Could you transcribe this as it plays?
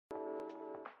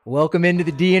Welcome into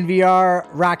the DNVR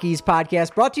Rockies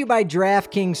podcast, brought to you by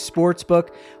DraftKings Sportsbook.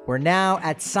 We're now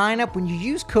at sign up. When you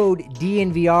use code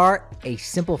DNVR, a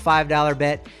simple $5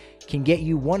 bet can get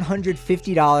you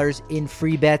 $150 in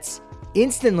free bets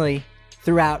instantly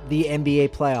throughout the NBA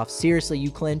playoffs. Seriously,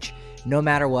 you clinch no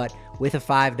matter what with a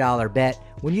 $5 bet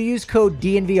when you use code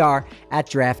DNVR at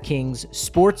DraftKings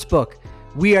Sportsbook.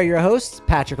 We are your hosts,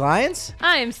 Patrick Lyons.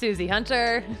 I'm Susie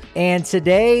Hunter. And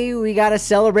today we got to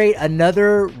celebrate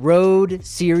another road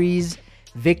series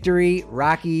victory.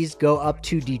 Rockies go up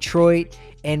to Detroit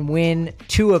and win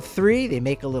 2 of 3. They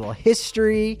make a little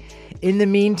history in the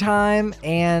meantime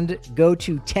and go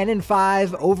to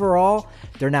 10-5 overall.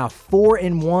 They're now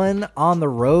 4-1 on the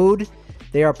road.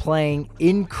 They are playing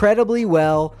incredibly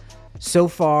well so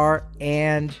far,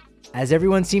 and as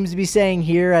everyone seems to be saying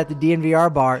here at the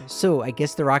DNVR bar, so I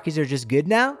guess the Rockies are just good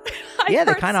now? Yeah,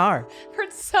 they kind of are. I've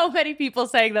heard so many people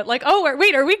saying that, like, oh,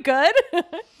 wait, are we good?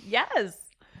 Yes.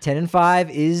 10-5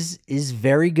 is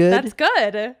very good. That's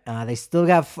good. They still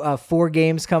got 4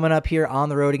 games coming up here on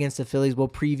the road against the Phillies. We'll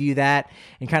preview that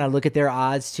and kind of look at their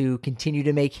odds to continue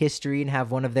to make history and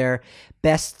have one of their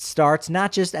best starts,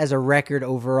 not just as a record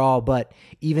overall, but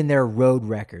even their road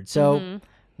record. So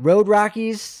Road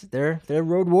Rockies, they're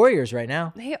road warriors right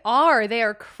now. They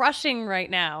are crushing right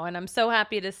now, and I'm so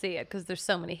happy to see it because there's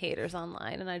so many haters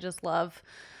online, and I just love,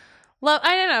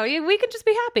 I don't know, we can just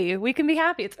be happy. We can be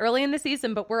happy. It's early in the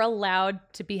season, but we're allowed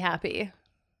to be happy.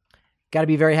 Got to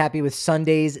be very happy with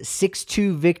Sunday's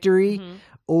 6-2 victory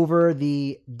over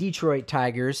the Detroit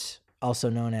Tigers, also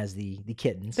known as the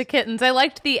Kittens. The Kittens. I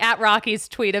liked the @Rockies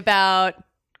tweet about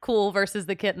Cool versus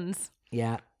the Kittens.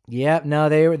 Yeah. Yep, no,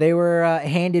 they were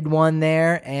handed one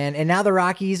there, and now the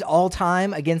Rockies all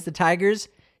time against the Tigers,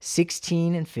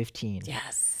 16-15.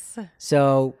 Yes.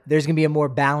 So there's gonna be a more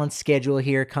balanced schedule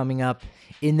here coming up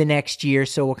in the next year.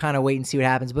 So we'll kind of wait and see what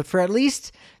happens. But for at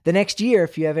least the next year,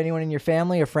 if you have anyone in your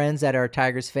family or friends that are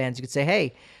Tigers fans, you could say,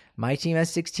 "Hey, my team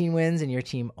has 16 wins, and your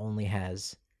team only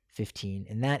has 15,"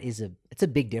 and that is it's a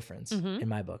big difference in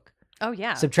my book. Oh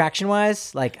yeah. Subtraction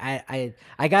wise, like I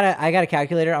got a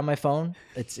calculator on my phone.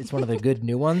 It's one of the good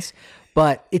new ones,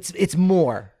 but it's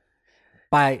more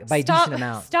by decent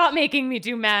amount. Stop making me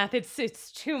do math.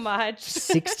 It's too much.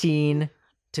 16-15,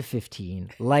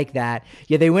 like that.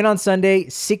 Yeah, they win on Sunday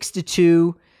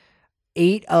 6-2.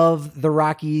 8 of the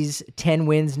Rockies' 10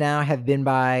 wins now have been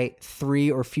by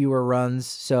 3 or fewer runs.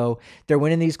 So they're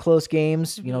winning these close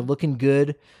games, looking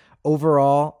good.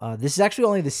 Overall, this is actually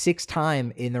only the 6th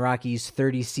time in the Rockies'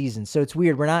 30 season. So it's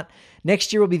weird.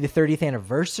 Next year will be the 30th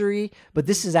anniversary, but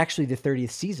this is actually the 30th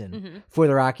season for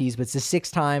the Rockies. But it's the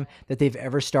 6th time that they've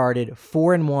ever started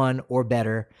 4-1 or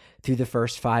better through the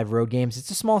first 5 road games.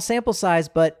 It's a small sample size,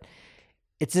 but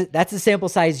that's the sample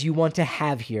size you want to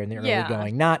have here in the early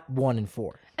going, not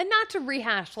 1-4. And not to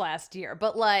rehash last year,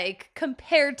 but like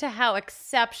compared to how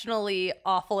exceptionally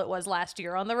awful it was last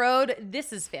year on the road,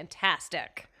 this is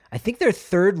fantastic. I think their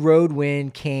 3rd road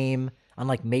win came on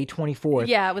like May 24th.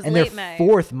 Yeah, it was and late May. And their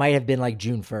 4th might have been like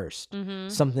June 1st.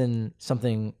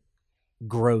 Something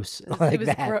gross like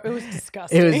that. It was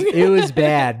disgusting. It was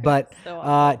bad. But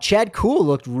So Chad Kuhl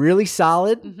looked really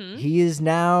solid. He is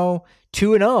now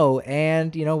 2-0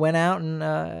 and, went out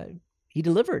and he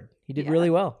delivered. He did really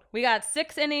well. We got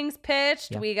 6 innings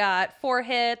pitched. Yeah. We got 4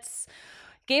 hits.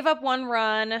 Gave up 1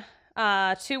 run,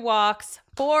 2 walks,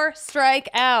 4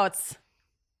 strikeouts.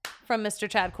 From Mr.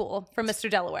 Chad Kuhl, from Mr.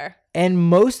 Delaware. And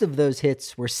most of those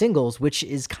hits were singles, which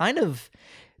is kind of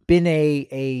been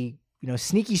a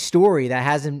sneaky story that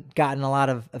hasn't gotten a lot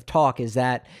of talk, is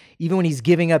that even when he's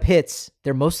giving up hits,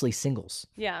 they're mostly singles.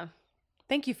 Yeah.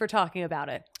 Thank you for talking about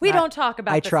it. We don't talk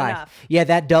about this enough. Yeah,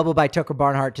 that double by Tucker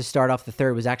Barnhart to start off the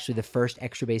 3rd was actually the first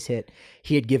extra base hit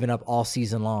he had given up all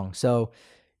season long. So,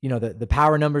 the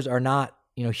power numbers are not,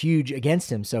 huge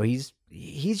against him. So he's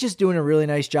just doing a really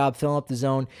nice job filling up the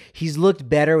zone. He's looked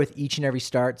better with each and every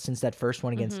start since that first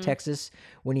one against Texas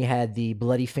when he had the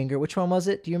bloody finger. Which one was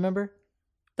it? Do you remember?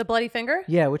 The bloody finger?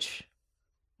 Yeah, which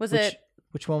one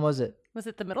was it? Was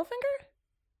it the middle finger?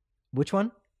 Which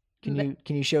one? Can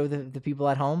you show the people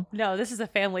at home? No, this is a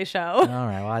family show. All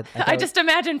right. Well, I just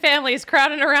imagine families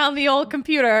crowding around the old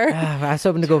computer. I was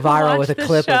hoping to go viral with a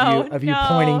clip of you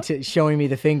pointing to showing me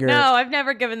the finger. No, I've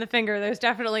never given the finger. There's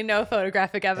definitely no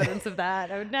photographic evidence of that.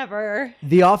 I would never.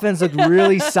 The offense looked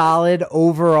really solid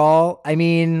overall. I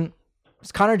mean,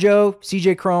 it's Connor Joe,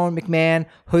 CJ Cron, McMahon,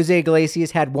 Jose Iglesias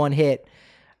had 1 hit.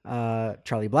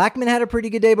 Charlie Blackmon had a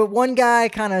pretty good day, but one guy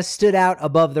kind of stood out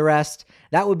above the rest.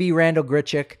 That would be Randal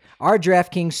Grichuk, our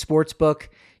DraftKings Sportsbook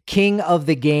king of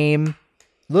the game.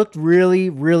 Looked really,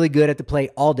 really good at the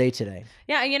plate all day today.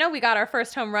 Yeah, we got our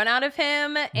first home run out of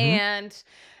him Mm-hmm. and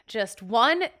just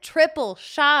one triple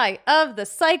shy of the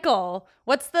cycle.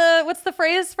 What's the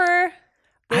phrase for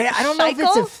I don't know if it's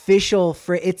cycle? official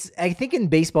for I think in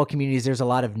baseball communities there's a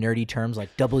lot of nerdy terms like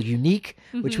double unique,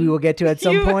 which we will get to at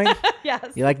some point.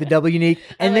 Yes. You like the double unique.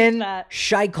 And like then that.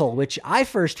 Scheichel, which I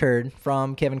first heard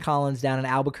from Kevin Collins down in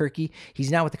Albuquerque. He's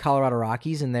now with the Colorado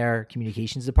Rockies in their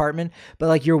communications department. But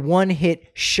like you're one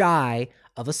hit shy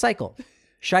of a cycle.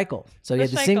 Scheichel. So he had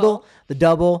the Scheichel. single, the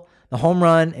double, the home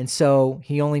run. And so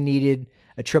he only needed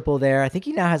a triple there. I think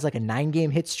he now has like a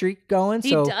 9-game hit streak going.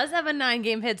 He does have a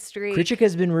 9-game hit streak. Krichik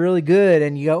has been really good.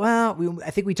 And you go, well,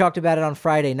 I think we talked about it on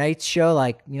Friday night's show.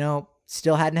 Like,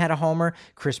 still hadn't had a homer.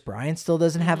 Chris Bryant still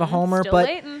doesn't have a homer. Still but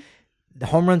waiting. the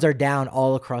home runs are down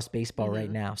all across baseball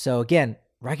right now. So again,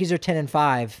 Rockies are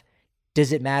 10-5.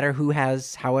 Does it matter who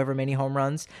has however many home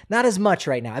runs? Not as much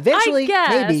right now. Eventually, I guess,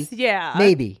 maybe. yeah.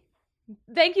 Maybe.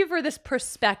 Thank you for this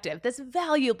perspective, this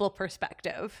valuable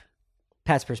perspective.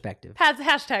 Pat's perspective.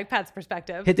 Hashtag Pat's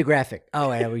perspective. Hit the graphic.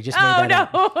 Oh, yeah, we just made that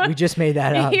up. We just made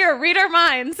that up. Here, read our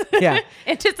minds. Yeah.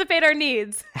 Anticipate our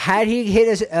needs. Had he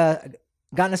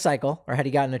gotten a cycle, or had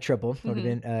he gotten a triple, it would have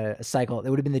been a cycle. It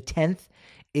would have been the 10th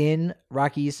in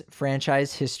Rockies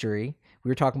franchise history. We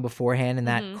were talking beforehand, and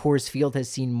that Coors Field has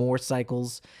seen more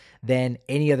cycles than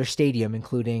any other stadium,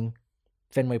 including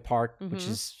Fenway Park, which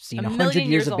has seen 100 million years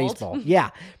years of old. baseball. Yeah,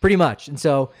 pretty much. And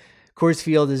so Coors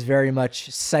Field is very much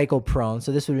cycle prone.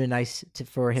 So this would have been nice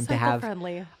for him to have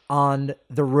Cycle-friendly. on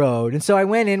the road. And so I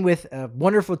went in with a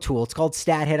wonderful tool. It's called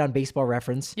StatHead on Baseball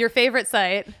Reference. Your favorite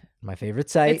site. My favorite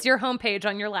site. It's your homepage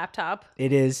on your laptop.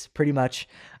 It is pretty much.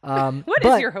 What but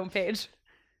is your homepage?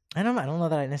 I don't know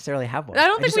that I necessarily have one. I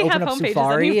don't think just we open have up homepages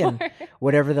Safari anymore. and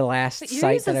whatever the last But you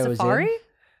site use that a I was Safari? in.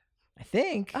 I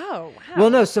think. Oh, wow. Well,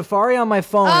 no, Safari on my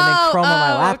phone and then Chrome on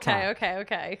my laptop.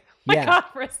 Okay. My Yeah. God,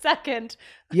 for a second.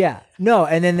 Yeah, no,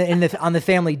 and then on the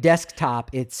family desktop,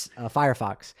 it's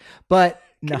Firefox. But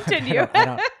no, Continue.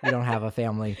 We don't have a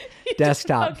family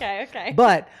desktop. Okay.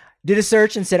 But did a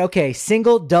search and said, okay,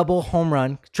 single, double, home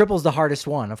run. Triple's the hardest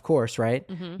one, of course, right?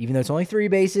 Even though it's only 3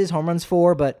 bases, home run's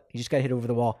 4, but you just got to hit over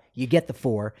the wall. You get the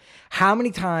 4. How many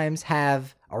times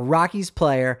have a Rockies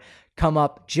player come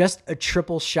up just a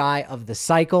triple shy of the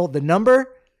cycle? The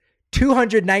number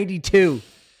 292.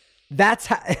 That's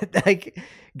how, like,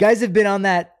 guys have been on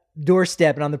that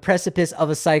doorstep and on the precipice of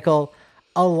a cycle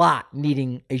a lot,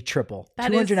 needing a triple.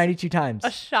 That is 292 times.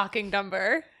 A shocking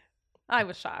number. I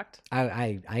was shocked.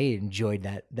 I enjoyed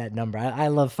that number. I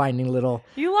love finding little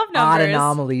You love odd numbers.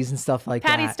 anomalies and stuff like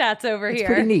Patty that. stats over It's here.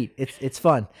 pretty neat. It's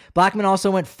fun. Blackman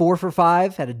also went 4 for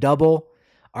 5, had a double,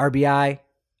 RBI,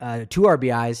 2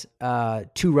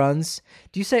 RBIs, 2 runs.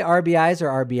 Do you say RBIs or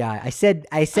RBI? I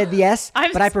said the S,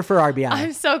 but I prefer RBI.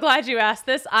 I'm so glad you asked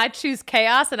this. I choose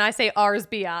chaos and I say ours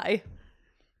BI.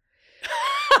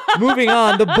 Moving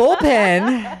on, the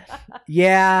bullpen.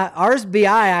 Yeah, ours BI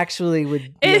actually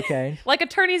would be okay. Like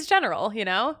attorneys general,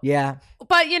 Yeah.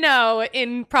 But,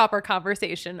 in proper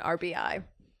conversation, RBI.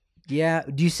 Yeah.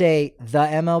 Do you say the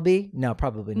MLB? No,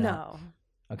 probably not. No.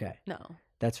 Okay. No.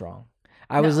 That's wrong.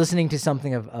 I was listening to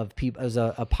something of people. It was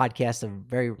a podcast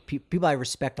of people I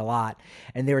respect a lot,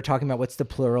 and they were talking about what's the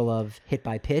plural of hit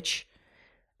by pitch,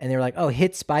 and they were like, "Oh,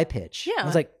 hits by pitch." Yeah. I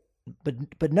was like,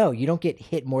 "But no, you don't get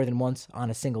hit more than once on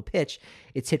a single pitch.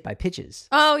 It's hit by pitches."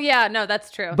 Oh, yeah. No,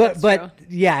 that's true. But That's true.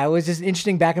 yeah, it was just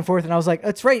interesting back and forth, and I was like,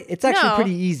 "That's right. It's actually No.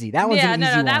 pretty easy. That one's Yeah, an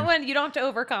easy one. that one, you don't have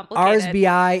to overcomplicate Ours it.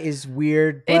 BI is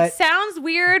weird, but It sounds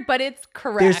weird, but it's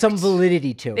correct. there's some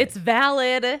validity to it. It's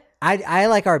valid. I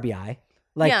like RBI.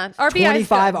 Like Yeah, RBI 's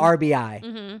 25 good.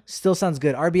 RBI. Still sounds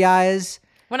good. RBIs.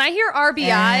 When I hear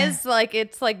RBIs, like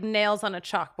it's like nails on a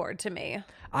chalkboard to me.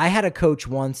 I had a coach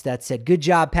once that said, "Good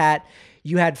job, Pat.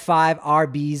 You had 5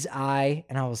 RBs I."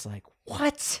 And I was like,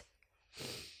 "What?"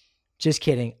 Just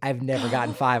kidding. I've never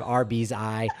gotten 5 RBs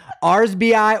I. R's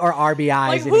BI or RBIs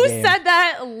Like, in who a game. said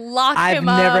that? Lock I've him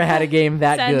up. never had a game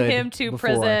that Send good. him to before.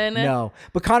 prison. No,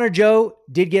 but Connor Joe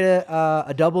did get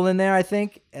a double in there. I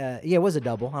think. Yeah, it was a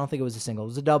double. I don't think it was a single. It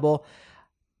was a double.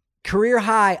 Career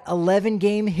high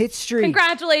 11-game hit streak.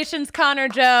 Congratulations, Connor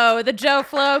Joe. The Joe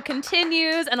Flow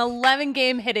continues an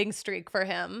 11-game hitting streak for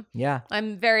him. Yeah.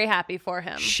 I'm very happy for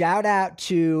him. Shout out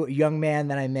to a young man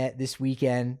that I met this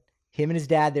weekend. Him and his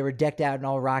dad, they were decked out in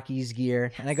all Rockies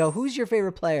gear. And I go, "Who's your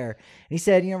favorite player?" And he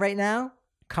said, right now,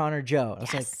 Connor Joe. I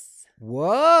was like, Yes.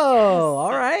 whoa,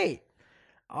 all right.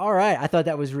 All right. I thought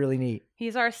that was really neat.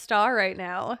 He's our star right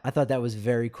now. I thought that was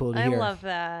very cool to I hear. love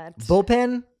that.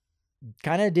 Bullpen,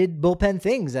 kind of did bullpen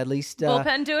things, at least.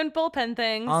 Bullpen doing bullpen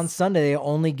things. On Sunday, they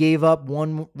only gave up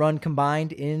 1 run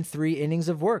combined in 3 innings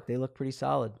of work. They looked pretty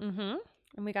solid. Mm-hmm.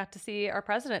 And we got to see our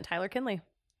president, Tyler Kinley.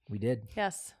 We did.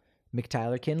 Yes.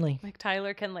 McTyler Kinley.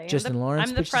 McTyler Kinley. Justin Lawrence.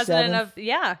 I'm the president of,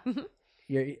 yeah.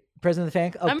 You're president of the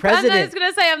fan club? Oh, I president. was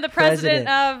going to say I'm the president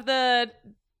of the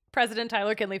President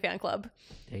Tyler Kinley fan club.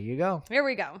 There you go. Here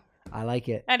we go. I like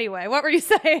it. Anyway, what were you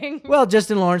saying? Well,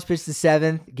 Justin Lawrence pitched the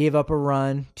 7th, gave up a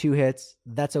run, 2 hits.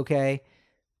 That's okay.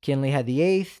 Kinley had the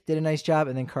 8th, did a nice job,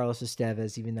 and then Carlos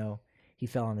Estevez, even though he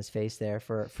fell on his face there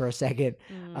for a second.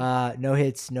 No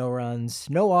hits, no runs,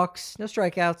 no walks, no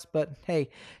strikeouts, but hey,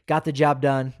 got the job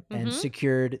done and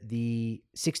secured the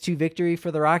 6-2 victory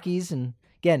for the Rockies. And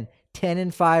again,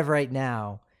 10-5 right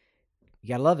now. You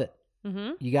gotta love it.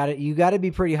 Mm-hmm. You gotta be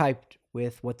pretty hyped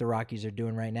with what the Rockies are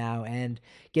doing right now. And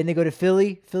again, they go to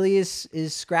Philly. Philly is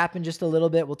scrapping just a little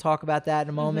bit. We'll talk about that in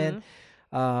a moment.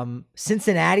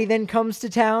 Cincinnati then comes to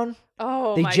town.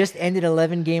 Oh, they just ended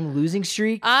 11-game losing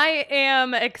streak. I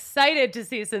am excited to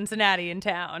see Cincinnati in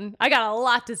town. I got a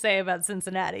lot to say about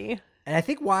Cincinnati. And I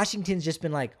think Washington's just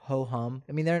been like ho-hum.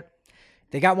 I mean,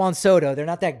 they got Juan Soto. They're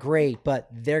not that great, but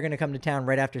they're going to come to town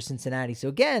right after Cincinnati. So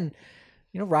again,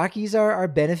 Rockies are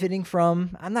benefiting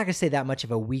from, I'm not going to say that much of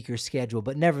a weaker schedule,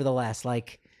 but nevertheless,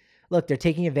 look, they're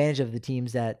taking advantage of the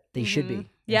teams that they should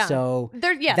be. Yeah. And so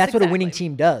yes, that's what a winning exactly.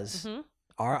 team does. Mm-hmm.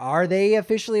 Are they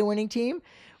officially a winning team?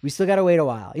 We still got to wait a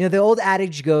while. The old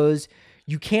adage goes,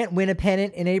 you can't win a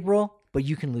pennant in April, but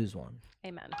you can lose one.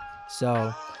 Amen.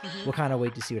 So we'll kind of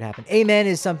wait to see what happens. Amen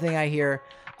is something I hear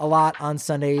a lot on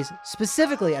Sundays,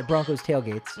 specifically at Broncos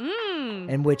tailgates,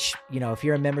 in which, if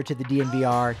you're a member to the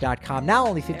DNVR.com, now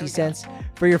only 50 cents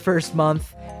for your first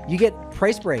month, you get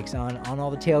price breaks on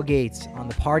all the tailgates, on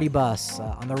the party bus,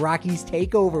 on the Rockies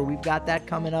takeover. We've got that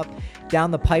coming up down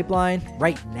the pipeline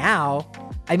right now.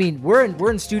 I mean, we're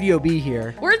in Studio B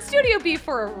here. We're in Studio B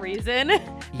for a reason,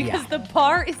 because the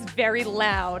bar is very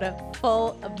loud,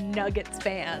 full of Nuggets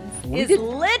fans. It's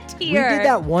lit here. We did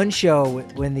that one show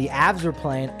when the Avs were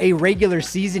playing a regular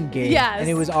season game, and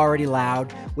it was already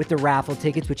loud with the raffle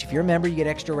tickets, which if you're a member, you get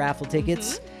extra raffle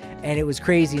tickets, and it was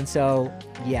crazy. And so,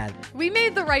 we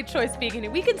made the right choice speaking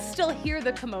it. We can still hear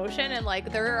the commotion, and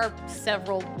there are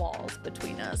several walls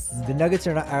between us. The Nuggets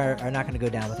are not going to go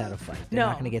down without a fight. They're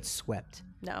not going to get swept.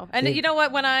 No. And you know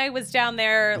what? When I was down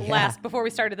there before we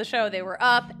started the show, they were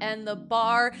up, and the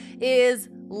bar is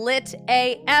lit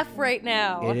AF right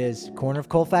now. It is. Corner of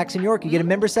Colfax in York. You get a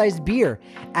member-sized beer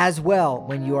as well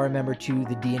when you are a member to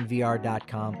the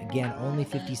DNVR.com. Again, only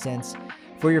 50 cents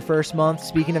for your first month.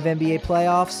 Speaking of NBA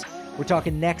playoffs, we're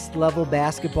talking next level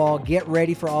basketball. Get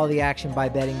ready for all the action by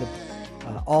betting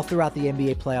all throughout the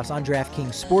NBA playoffs on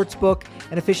DraftKings Sportsbook,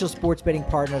 an official sports betting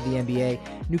partner of the NBA.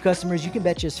 New customers, you can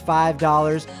bet just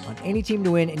 $5 on any team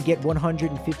to win and get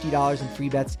 $150 in free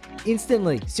bets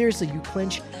instantly. Seriously, you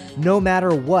clinch no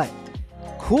matter what.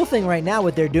 Cool thing right now,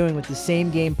 what they're doing with the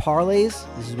same game parlays,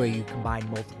 this is where you combine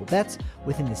multiple bets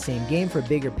within the same game for a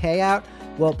bigger payout.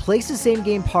 Well, place the same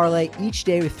game parlay each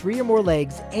day with 3 or more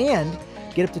legs and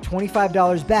get up to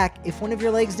 $25 back if one of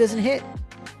your legs doesn't hit.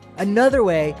 Another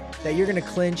way that you're going to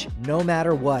clinch no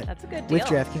matter what. That's a good deal. With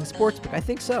DraftKings Sportsbook. I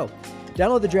think so.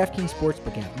 Download the DraftKings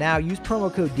Sportsbook app now. Use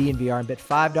promo code DNVR and bet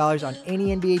 $5 on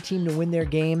any NBA team to win their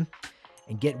game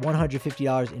and get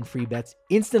 $150 in free bets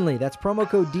instantly. That's promo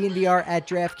code DNVR at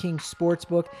DraftKings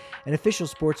Sportsbook, an official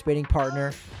sports betting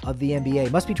partner of the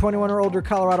NBA. Must be 21 or older.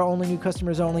 Colorado only. New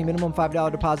customers only. Minimum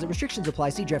 $5 deposit. Restrictions apply.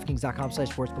 See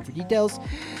DraftKings.com/sportsbook for details.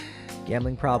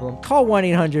 Gambling problem? Call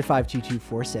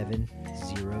 1-800-522-4700.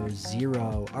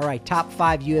 All right, top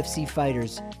 5 UFC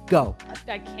fighters. Go.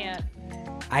 I can't.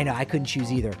 I know, I couldn't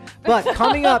choose either. But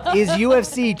coming up is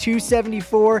UFC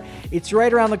 274. It's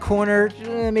right around the corner,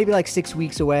 maybe 6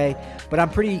 weeks away. But I'm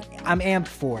amped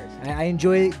for it. I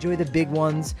enjoy the big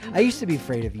ones. I used to be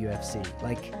afraid of UFC.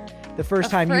 The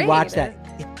first time you watch that,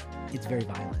 it's very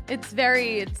violent. It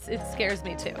scares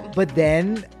me too. But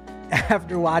then,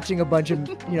 after watching a bunch of,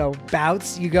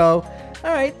 bouts, you go,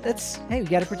 all right, we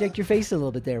got to protect your face a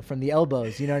little bit there from the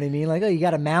elbows. You know what I mean? You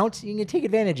got to mount, you can take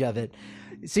advantage of it.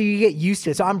 So you get used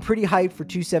to it. So I'm pretty hyped for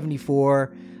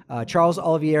 274. Charles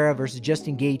Oliveira versus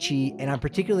Justin Gaethje. And I'm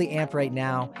particularly amped right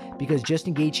now because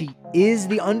Justin Gaethje is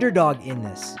the underdog in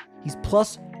this. He's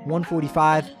plus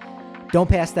 145. Don't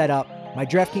pass that up. My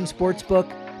DraftKings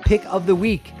Sportsbook pick of the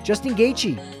week, Justin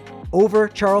Gaethje over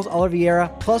Charles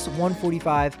Oliveira, plus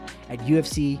 145 at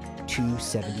UFC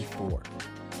 274.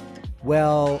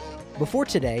 Well, before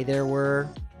today, there were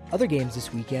other games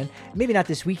this weekend. Maybe not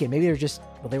this weekend. Maybe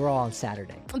they were all on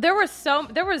Saturday. There was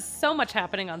so much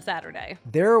happening on Saturday.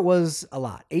 There was a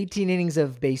lot. 18 innings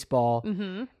of baseball.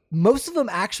 Mm-hmm. Most of them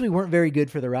actually weren't very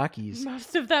good for the Rockies.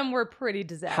 Most of them were pretty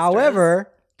disastrous. However,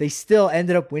 they still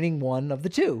ended up winning one of the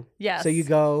two. Yes. So you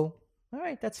go, all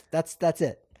right, that's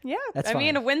it. Yeah. That's I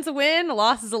mean, fine. a win's a win, a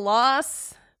loss is a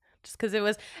loss. Just because it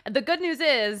was. The good news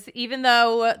is, even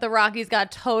though the Rockies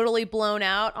got totally blown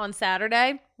out on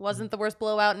Saturday, wasn't the worst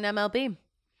blowout in MLB.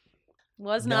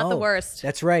 Was not the No, worst.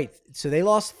 That's right. So they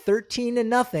lost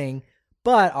 13-0,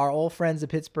 but our old friends, the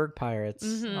Pittsburgh Pirates,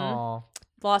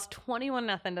 Lost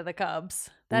 21-0 to the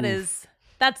Cubs. That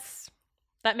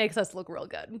makes us look real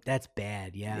good. that's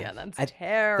bad. Yeah. Yeah, that's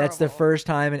terrible. That's the first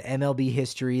time in MLB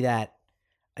history that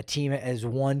a team has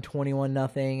won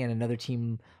 21-0 and another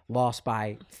team lost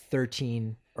by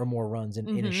 13 or more runs in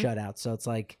a shutout. So it's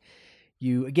like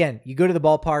you go to the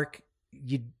ballpark,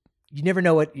 you never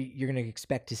know what you're going to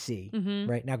expect to see,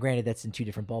 right? Now, granted, that's in two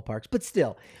different ballparks, but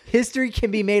still, history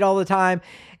can be made all the time.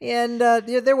 And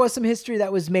there was some history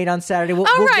that was made on Saturday. We'll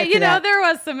right. get to that. There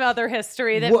was some other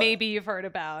history that maybe you've heard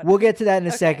about. We'll get to that in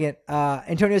a second.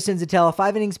 Antonio Senzatella,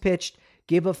 5 innings pitched,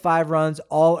 gave up 5 runs,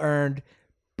 all earned,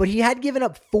 but he had given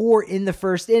up 4 in the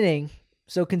first inning.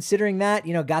 So considering that,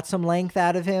 got some length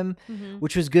out of him,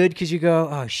 which was good because you go,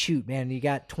 oh, shoot, man, you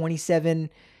got 27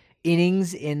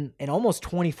 innings in almost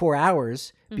 24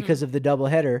 hours because of the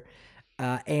doubleheader,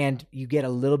 and you get a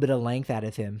little bit of length out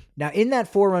of him. Now, in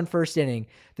that 4-run first inning,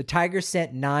 the Tigers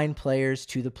sent 9 players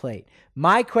to the plate.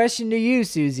 My question to you,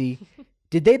 Susie,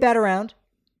 did they bat around?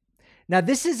 Now,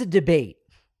 this is a debate.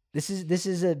 This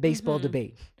is a baseball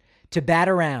debate. To bat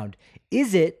around,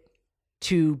 is it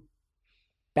to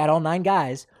bat all 9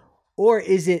 guys, or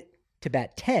is it to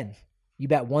bat 10? You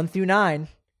bat 1 through 9,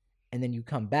 and then you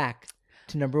come back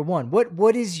to number 1.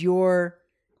 What is your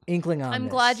inkling on this? I'm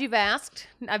glad you've asked.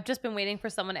 I've just been waiting for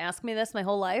someone to ask me this my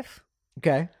whole life.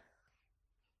 Okay.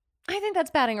 I think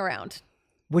that's batting around.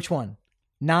 Which one?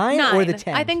 9 or the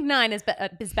 10? I think 9 is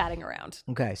batting around.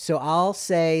 Okay, so I'll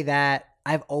say that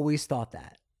I've always thought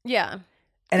that. Yeah.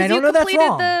 And I don't know that's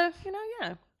wrong.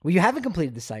 Yeah. Well, you haven't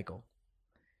completed the cycle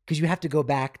because you have to go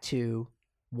back to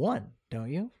 1,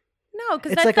 don't you? No,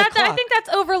 because It's like a I clock. think that's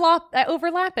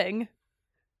overlapping.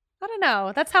 I don't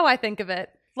know. That's how I think of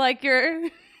it. Like you're...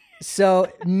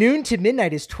 So noon to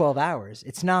midnight is 12 hours.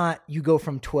 It's not you go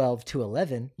from 12 to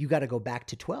 11. You got to go back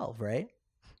to 12, right?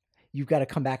 You've got to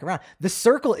come back around. The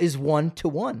circle is 1 to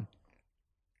 1.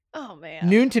 Oh, man.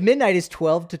 Noon to midnight is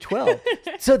 12 to 12.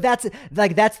 So that's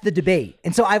the debate.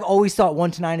 And so I've always thought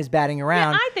 1 to 9 is batting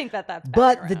around. Yeah, I think that's batting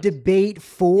But around. the debate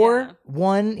for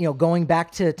 1, going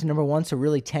back to number 1, so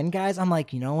really 10 guys, I'm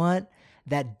like, you know what?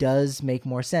 That does make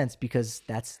more sense because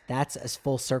that's a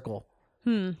full circle.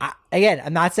 Again,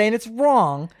 I'm not saying it's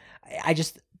wrong.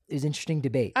 It was interesting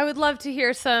debate. I would love to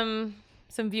hear some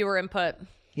viewer input.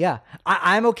 Yeah.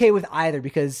 I'm okay with either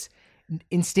because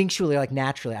instinctually, like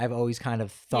naturally, I've always kind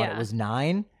of thought it was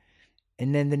 9.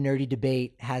 And then the nerdy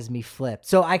debate has me flipped.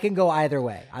 So I can go either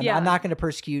way. I'm not going to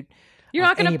persecute You're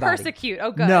not going to anybody. persecute.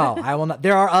 Oh, good. No, I will not.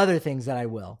 There are other things that I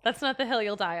will. That's not the hill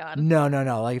you'll die on. No.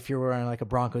 Like if you're wearing like a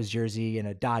Broncos jersey and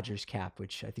a Dodgers cap,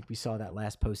 which I think we saw that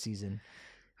last postseason.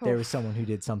 There was someone who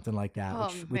did something like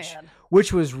that,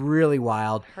 which was really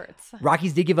wild. Hurts.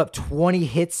 Rockies did give up 20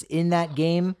 hits in that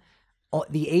game,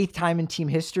 the 8th time in team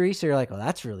history. So you're like, oh,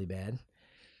 that's really bad.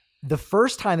 The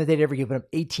first time that they'd ever given up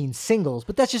 18 singles,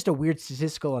 but that's just a weird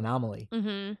statistical anomaly.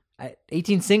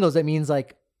 18 singles, that means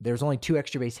like there's only 2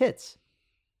 extra base hits,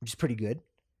 which is pretty good.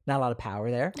 Not a lot of power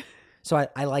there. So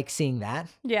I like seeing that.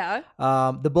 Yeah.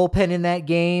 The bullpen in that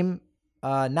game,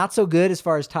 not so good as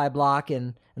far as Ty Block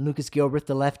and Lucas Gilbert,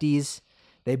 the lefties.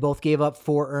 They both gave up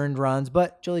 4 earned runs,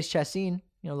 but Jhoulys Chacin,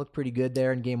 looked pretty good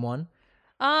there in game 1.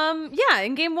 Yeah,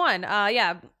 in game 1.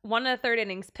 1 1/3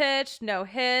 innings pitched, no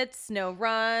hits, no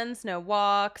runs, no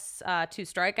walks, 2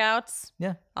 strikeouts.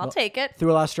 Yeah. I'll take it.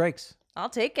 Threw a lot of strikes. I'll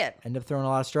take it. Ended up throwing a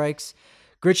lot of strikes.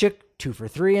 Grichuk, 2 for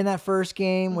 3 in that first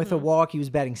game with a walk. He was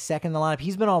batting second in the lineup.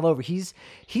 He's been all over. He's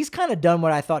kind of done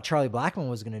what I thought Charlie Blackmon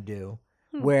was going to do,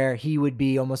 where he would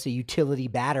be almost a utility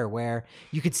batter where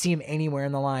you could see him anywhere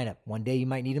in the lineup. One day you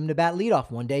might need him to bat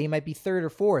leadoff. One day he might be 3rd or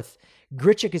 4th.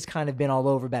 Grichuk has kind of been all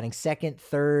over, batting 2nd,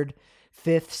 3rd,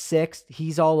 5th, 6th.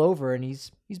 He's all over, and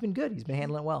he's been good. He's been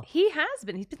handling it well. He has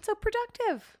been. He's been so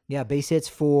productive. Yeah, base hits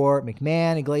for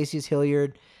McMahon, Iglesias,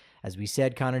 Hilliard. As we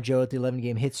said, Connor Joe at the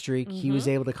 11-game hit streak. He was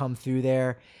able to come through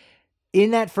there.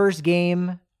 In that first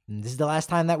game, and this is the last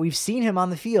time that we've seen him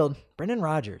on the field, Brendan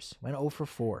Rodgers went 0 for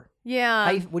 4.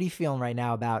 Yeah. What are you feeling right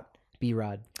now about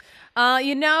B-Rod?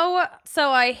 So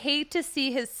I hate to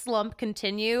see his slump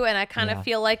continue, and I kind of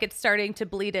feel like it's starting to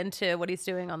bleed into what he's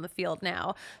doing on the field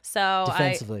now. So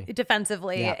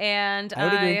defensively, Yeah. and I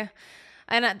would agree.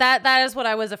 And that is what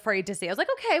I was afraid to see. I was like,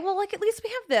 okay, well, like at least we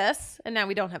have this, and now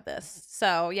we don't have this.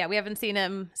 So yeah, we haven't seen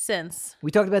him since.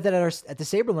 We talked about that at the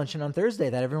Sabre luncheon on Thursday.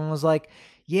 That everyone was like,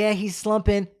 "Yeah, he's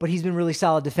slumping, but he's been really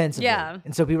solid defensively." Yeah.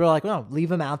 And so people are like, "No,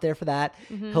 leave him out there for that.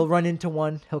 He'll run into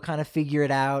one. He'll kind of figure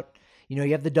it out." You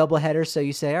have the doubleheader, so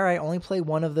you say, "All right, only play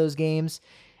one of those games."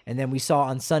 And then we saw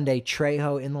on Sunday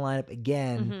Trejo in the lineup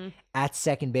again at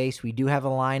second base. We do have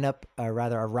a a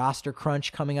roster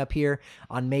crunch coming up here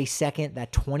on May 2nd.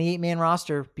 That 28-man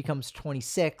roster becomes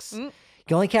 26. You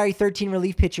can only carry 13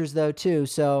 relief pitchers, though, too.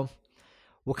 So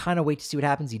we'll kind of wait to see what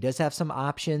happens. He does have some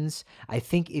options. I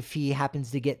think if he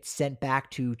happens to get sent back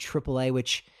to AAA,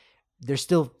 which there's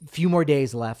still a few more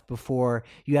days left before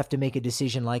you have to make a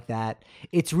decision like that.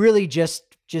 It's really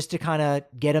just to kind of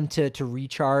get him to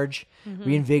recharge,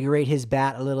 reinvigorate his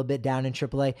bat a little bit down in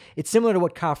AAA. It's similar to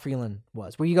what Kyle Freeland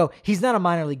was, where you go, he's not a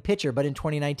minor league pitcher, but in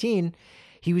 2019,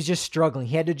 he was just struggling.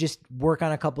 He had to just work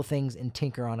on a couple things and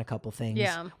tinker on a couple things.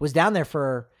 Yeah. Was down there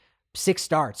for 6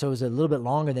 starts, so it was a little bit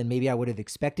longer than maybe I would have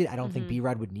expected. I don't think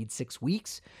B-Rod would need 6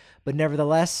 weeks, but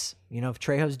nevertheless, if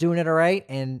Trejo's doing it all right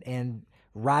and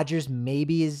Rogers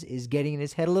maybe is getting in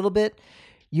his head a little bit,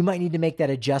 you might need to make that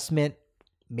adjustment.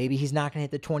 Maybe he's not going to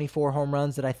hit the 24 home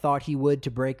runs that I thought he would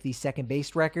to break the second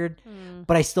base record,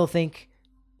 but I still think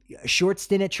a short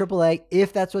stint at AAA,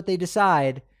 if that's what they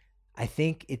decide, I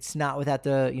think it's not without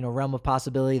the realm of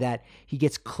possibility that he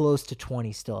gets close to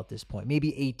 20 still at this point,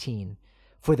 maybe 18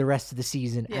 for the rest of the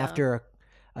season after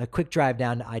a quick drive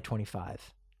down to I-25.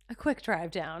 A quick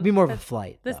drive down. It'd be more of a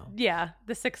flight, though. Yeah,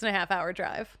 the 6.5-hour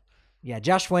drive. Yeah,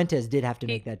 Josh Fuentes did have to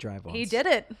make that drive once. He did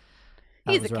it.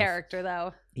 He's a character,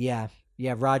 though. Yeah.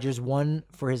 Rogers won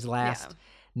for his last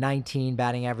 19,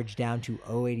 batting average down to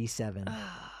 0.87.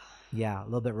 Yeah, a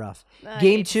little bit rough.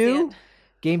 Game two,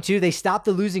 they stopped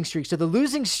the losing streak. So the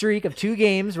losing streak of 2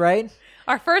 games, right?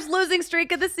 Our first losing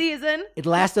streak of the season. It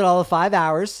lasted all of 5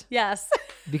 hours. Yes.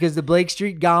 Because the Blake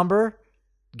Street Gomber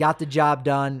got the job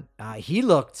done. He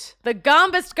looked... the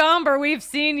gombest Gomber we've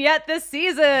seen yet this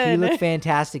season. He looked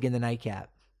fantastic in the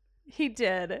nightcap. He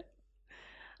did.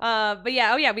 But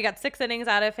yeah, we got 6 innings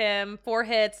out of him, 4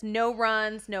 hits, no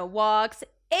runs, no walks,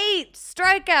 8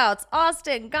 strikeouts.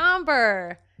 Austin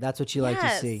Gomber. That's what you like to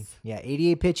see. Yeah,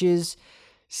 88 pitches,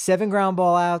 7 ground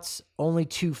ball outs, only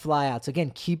 2 flyouts.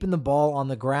 Again, keeping the ball on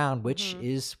the ground, which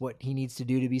is what he needs to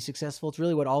do to be successful. It's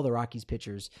really what all the Rockies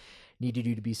pitchers need to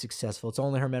do to be successful. It's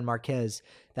only German Marquez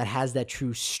that has that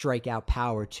true strikeout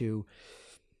power to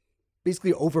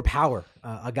basically overpower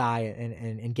a guy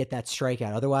and get that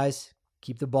strikeout. Otherwise,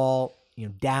 keep the ball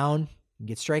down and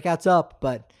get strikeouts up,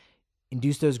 but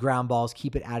induce those ground balls,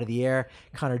 keep it out of the air.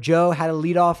 Connor Joe had a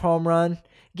leadoff home run.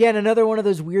 Again, another one of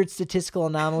those weird statistical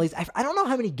anomalies. I don't know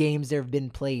how many games there have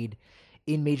been played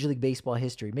in Major League Baseball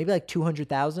history. Maybe like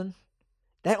 200,000?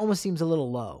 That almost seems a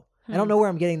little low. I don't know where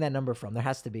I'm getting that number from. There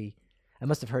has to be. I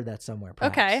must have heard that somewhere,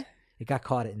 perhaps. Okay. It got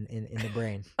caught in the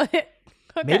brain. Okay.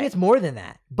 Maybe it's more than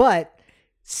that. But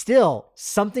still,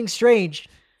 something strange.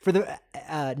 For the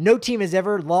no team has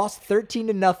ever lost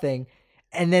 13-0,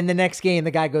 and then the next game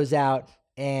the guy goes out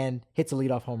and hits a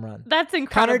leadoff home run. That's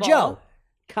incredible.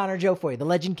 Connor Joe for you. The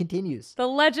legend continues. The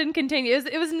legend continues.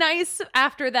 It was nice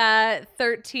after that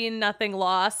 13-0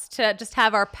 loss to just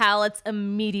have our palates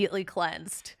immediately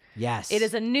cleansed. Yes. It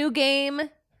is a new game.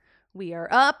 We are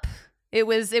up. It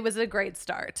was a great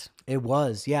start. It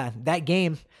was, yeah. That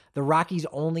game, the Rockies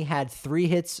only had 3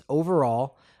 hits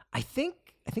overall. I think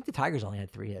the Tigers only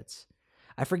had 3 hits.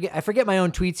 I forget my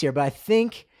own tweets here, but I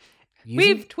think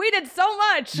we've tweeted so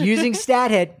much. Using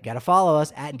StatHead, gotta follow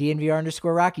us at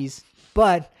DNVR_Rockies.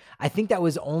 But I think that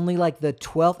was only like the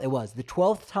 12th. It was the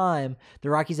 12th time the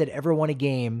Rockies had ever won a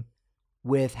game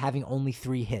with having only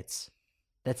 3 hits.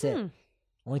 That's it.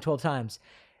 Only 12 times.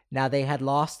 Now they had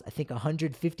lost, I think,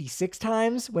 156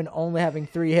 times when only having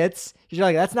 3 hits. You're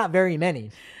like, that's not very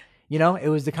many. It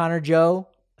was the Connor Joe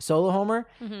solo homer,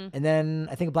 and then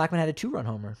I think Blackman had a 2-run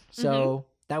homer. So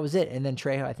that was it. And then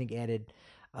Trejo, I think, added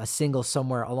a single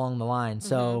somewhere along the line.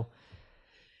 So,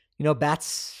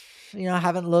 bats,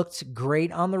 haven't looked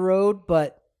great on the road,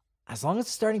 but as long as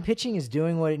the starting pitching is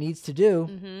doing what it needs to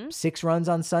do, 6 runs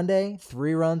on Sunday,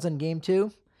 3 runs on game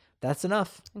 2, that's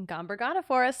enough. And Gomber got it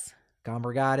for us.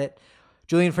 Gomber got it.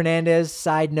 Julian Fernandez,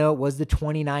 side note, was the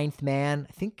 29th man.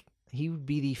 I think he would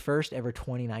be the first ever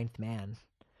 29th man,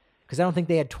 because I don't think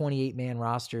they had 28-man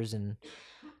rosters in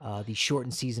the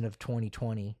shortened season of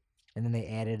 2020, and then they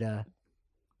added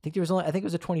think it was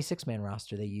a 26-man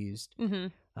roster they used Mm-hmm.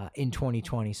 In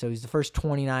 2020. So he's the first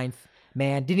 29th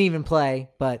man. Didn't even play,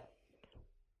 but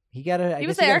he got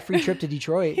a free trip to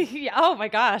Detroit. Yeah. Oh my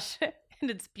gosh. And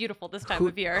it's beautiful this time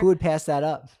of year. Who would pass that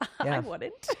up? I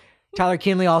wouldn't. Tyler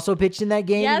Kinley also pitched in that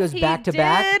game. Yes, he goes he back to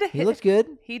back. did. He looked good.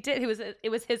 He did. It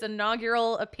was his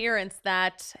inaugural appearance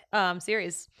that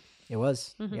series. It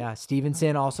was. Mm-hmm. Yeah.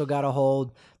 Stevenson also got a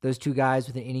hold. Those two guys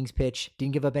with an innings pitch.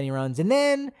 Didn't give up any runs. And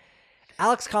then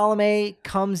Alex Colomé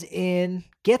comes in,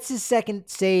 gets his second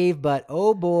save, but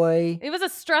oh boy. It was a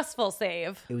stressful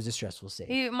save. It was a stressful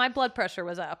save. My blood pressure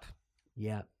was up.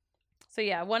 Yeah. So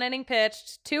yeah, 1 inning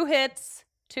pitched, 2 hits,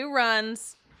 2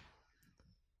 runs,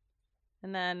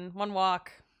 and then 1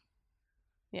 walk.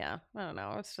 Yeah, I don't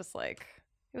know. It's just like,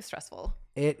 it was stressful.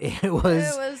 It It was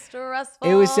was stressful.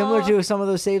 It was similar to some of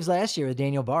those saves last year with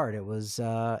Daniel Bard. It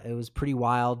was pretty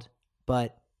wild,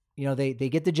 but they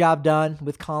get the job done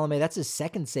with Colomé. That's his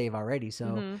second save already.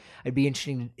 So I'd be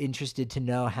interested to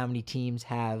know how many teams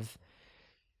have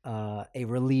a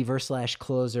reliever /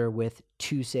 closer with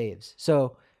 2 saves.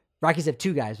 So Rockies have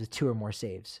 2 guys with 2 or more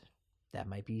saves. That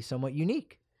might be somewhat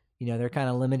unique. They're kind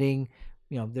of limiting.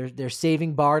 They're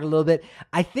saving Bard a little bit.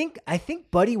 I think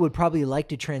Buddy would probably like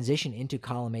to transition into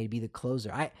Colomé to be the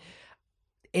closer.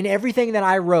 In everything that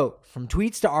I wrote, from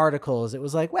tweets to articles, it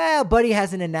was like, well, Buddy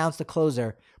hasn't announced a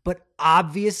closer, but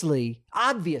obviously,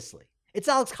 it's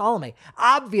Alex Colomé.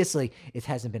 Obviously, it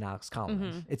hasn't been Alex Colomé.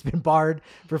 Mm-hmm. It's been Bard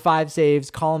for 5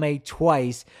 saves, Colomé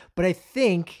twice, but I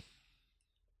think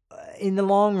in the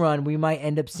long run, we might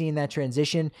end up seeing that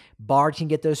transition. Bard can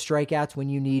get those strikeouts when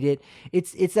you need it.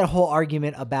 It's that whole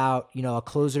argument about, a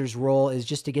closer's role is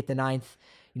just to get the 9th,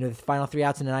 the final 3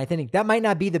 outs in the 9th inning. That might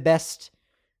not be the best,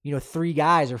 3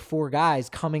 guys or 4 guys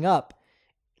coming up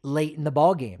late in the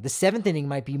ball game. The 7th inning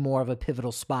might be more of a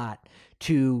pivotal spot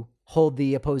to hold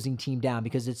the opposing team down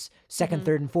because it's 2nd,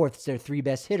 3rd, and 4th. It's their 3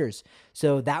 best hitters.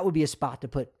 So that would be a spot to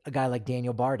put a guy like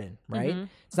Daniel Bard in, right?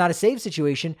 It's not a save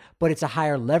situation, but it's a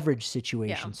higher leverage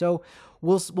situation. Yeah. So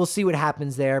we'll see what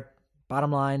happens there.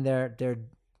 Bottom line, they're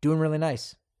doing really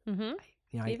nice. Mm-hmm.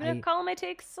 Even if Colomé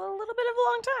takes a little bit of a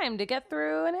long time to get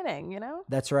through an inning,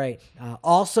 That's right.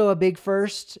 Also a big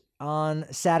first on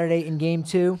Saturday in Game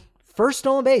 2. First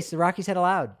stolen base the Rockies had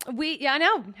allowed. I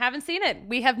know. Haven't seen it.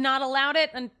 We have not allowed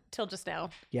it until just now.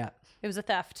 Yeah. It was a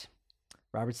theft.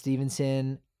 Robert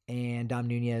Stevenson and Dom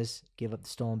Nunez gave up the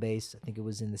stolen base. I think it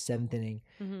was in the 7th inning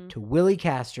to Willie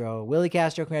Castro. Willie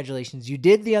Castro, congratulations. You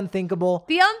did the unthinkable.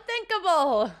 The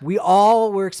unthinkable. We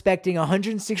all were expecting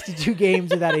 162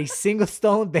 games without a single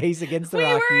stolen base against the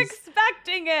Rockies. We were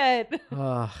expecting it.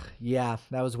 Yeah,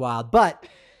 that was wild. But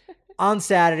on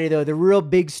Saturday, though, the real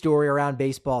big story around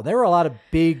baseball, there were a lot of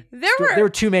big there were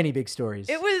too many big stories.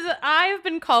 I've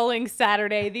been calling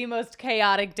Saturday the most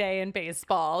chaotic day in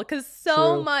baseball because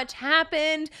so much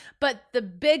happened, but the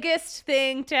biggest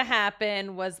thing to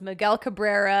happen was Miguel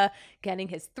Cabrera getting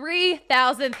his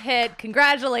 3,000th hit.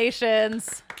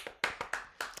 Congratulations.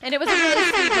 And it was a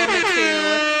really sweet moment too,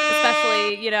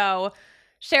 especially,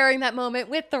 sharing that moment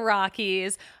with the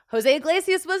Rockies. Jose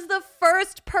Iglesias was the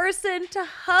first person to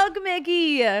hug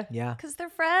Miggy. Yeah. Because they're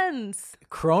friends.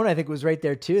 Corona, I think, was right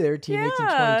there, too. They were teammates in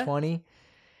 2020.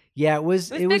 Yeah, it was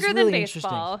bigger really than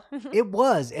baseball. Interesting. It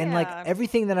was. And,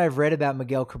 everything that I've read about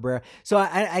Miguel Cabrera. So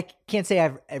I can't say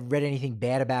I've read anything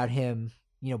bad about him,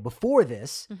 before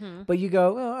this. Mm-hmm. But you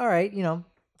go, oh, all right,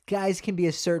 guys can be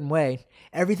a certain way.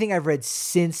 Everything I've read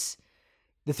since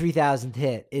the 3,000th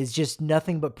hit is just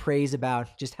nothing but praise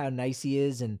about just how nice he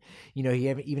is. And, he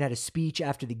even had a speech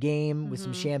after the game with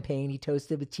some champagne he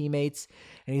toasted with teammates.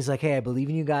 And he's like, hey, I believe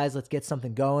in you guys. Let's get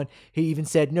something going. He even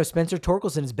said, Spencer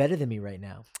Torkelson is better than me right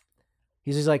now.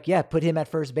 He's just like, yeah, put him at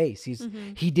first base. He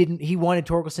wanted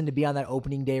Torkelson to be on that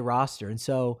opening day roster. And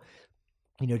so,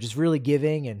 just really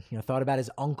giving and, thought about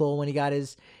his uncle when he got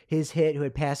his hit who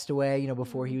had passed away,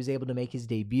 before he was able to make his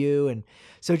debut. And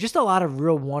so just a lot of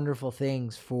real wonderful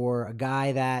things for a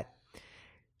guy that,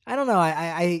 I don't know,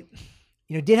 I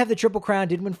did have the Triple Crown,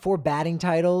 did win 4 batting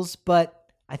titles, but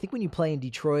I think when you play in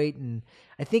Detroit, and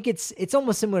I think it's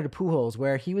almost similar to Pujols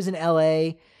where he was in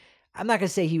LA. I'm not going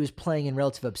to say he was playing in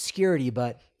relative obscurity,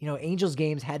 but, Angels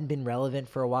games hadn't been relevant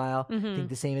for a while. I think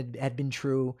the same had been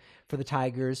true for the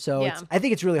Tigers. So I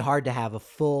think it's really hard to have a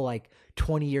full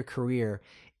 20-year career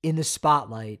in the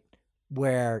spotlight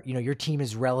where, your team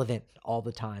is relevant all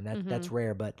the time. That's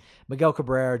rare. But Miguel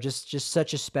Cabrera, just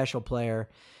such a special player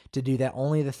to do that.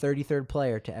 Only the 33rd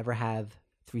player to ever have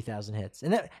 3,000 hits.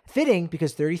 And that fitting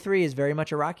because 33 is very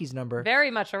much a Rockies number. Very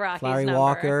much a Rockies Larry number.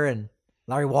 Walker and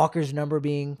Larry Walker's number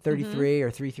being 33 or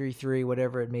 333,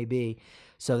 whatever it may be.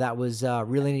 So that was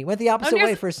really neat. Went the opposite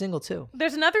way for a single, too.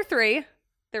 There's another 3.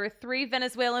 There were 3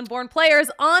 Venezuelan-born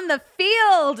players on the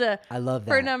field. I love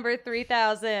that. For number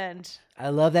 3,000. I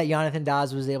love that Jonathan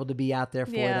Dawes was able to be out there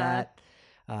for that.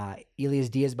 Elias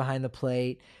Diaz behind the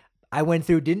plate. I went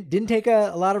through, didn't take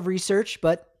a lot of research,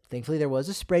 but thankfully there was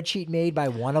a spreadsheet made by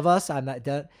one of us. I'm not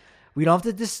done. We don't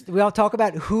have to we all talk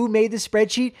about who made the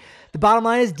spreadsheet. The bottom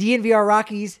line is DNVR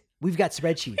Rockies. We've got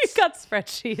spreadsheets. We've got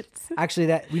spreadsheets. Actually,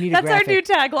 we need a graphic. That's our new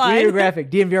tagline. We need a graphic.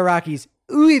 DNVR Rockies.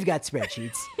 Ooh, we've got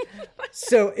spreadsheets.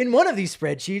 So in one of these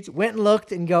spreadsheets, went and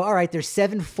looked and go, all right, there's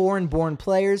 7 foreign-born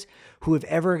players who have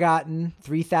ever gotten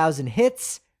 3,000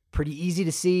 hits. Pretty easy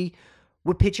to see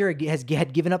what pitcher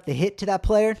had given up the hit to that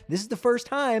player. This is the first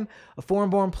time a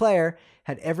foreign-born player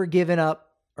had ever given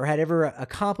up or had ever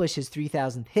accomplished his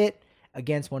 3,000th hit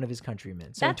against one of his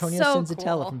countrymen. So That's Antonio so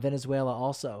Senzatella cool. from Venezuela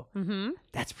also. Mm-hmm.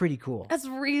 That's pretty cool. That's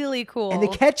really cool. And the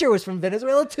catcher was from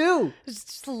Venezuela too. There's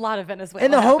just a lot of Venezuela.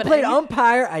 And the home plate happening.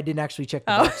 umpire, I didn't actually check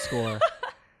the box score.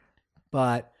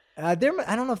 But I don't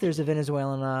know if there's a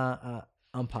Venezuelan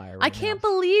umpire right I can't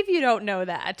believe you don't know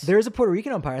that. There's a Puerto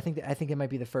Rican umpire. I think it might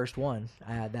be the first one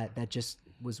that just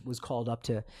was called up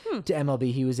to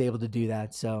MLB. He was able to do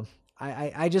that. So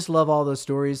I just love all those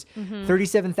stories.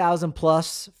 37,000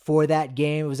 plus for that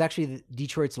game. It was actually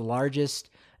Detroit's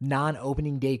largest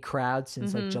non-opening day crowd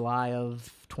since like July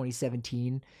of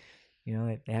 2017. You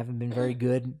know, they haven't been very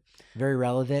good, very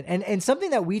relevant. And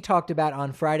something that we talked about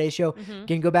on Friday's show, you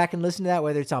can go back and listen to that,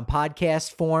 whether it's on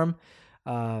podcast form,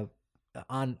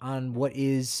 on what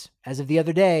is, as of the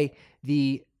other day,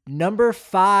 the number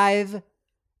 5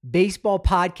 baseball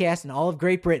podcast in all of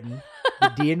Great Britain, the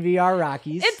DNVR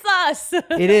Rockies. It's us.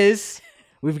 It is.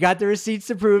 We've got the receipts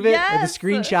to prove it, Yes. or the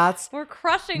screenshots. We're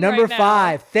crushing Number right now.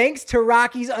 5. Thanks to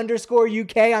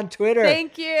Rockies_UK on Twitter.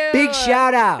 Thank you. Big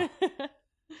shout out.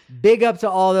 Big up to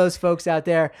all those folks out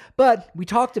there. But we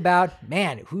talked about,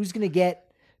 man, who's going to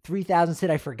get 3,000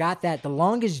 hit? I forgot that the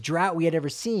longest drought we had ever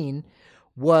seen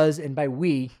was, and by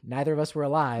we, neither of us were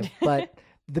alive, but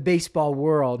the baseball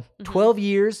world. 12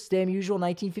 years, Stan Musial,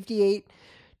 1958,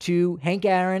 to Hank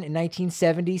Aaron in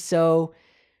 1970. So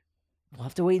we'll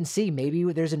have to wait and see. Maybe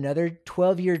there's another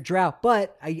 12-year drought.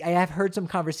 But I have heard some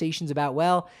conversations about,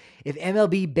 well, if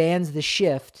MLB bans the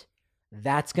shift,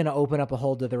 that's going to open up a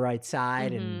hole to the right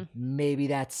side, and maybe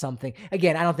that's something.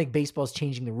 Again, I don't think baseball's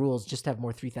changing the rules just to have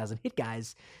more 3,000 hit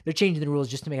guys. They're changing the rules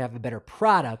just to have a better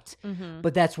product,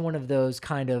 but that's one of those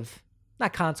kind of,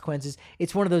 not consequences,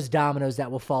 it's one of those dominoes that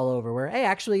will fall over where, hey,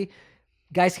 actually,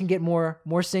 guys can get more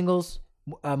singles,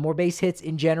 more base hits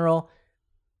in general,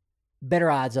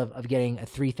 better odds of getting a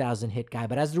 3,000 hit guy.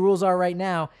 But as the rules are right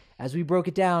now, as we broke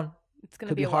it down, It's going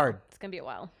to be hard. It's going to be a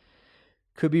while.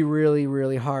 Could be really,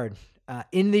 really hard.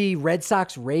 In the Red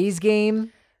Sox-Rays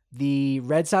game, the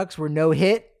Red Sox were no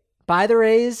hit by the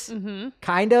Rays.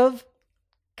 Kind of.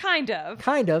 9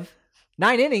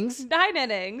 innings. 9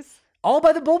 innings. All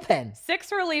by the bullpen. 6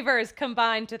 relievers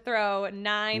combined to throw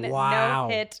 9 Wow.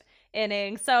 no-hit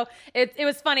innings. So it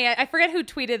was funny. I forget who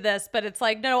tweeted this, but it's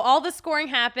like, no, all the scoring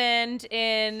happened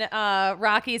in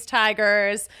Rockies,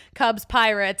 Tigers, Cubs,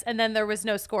 Pirates, and then there was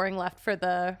no scoring left for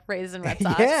the Rays and Red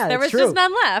Sox. Yeah, there was true. just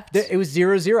none left. It was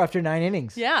 0-0 after 9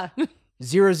 innings. Yeah.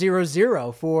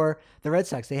 0-0-0 for the Red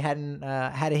Sox. They hadn't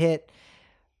had a hit.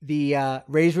 The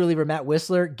Rays reliever Matt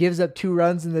Whistler gives up 2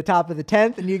 runs in the top of the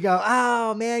 10th, and you go,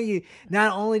 oh, man, you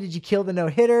not only did you kill the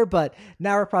no-hitter, but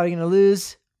now we're probably going to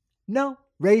lose. No.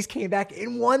 Rays came back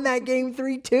and won that game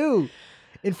 3-2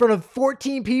 in front of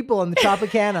 14 people in the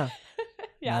Tropicana.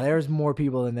 Yeah. Now, there's more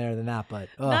people in there than that, but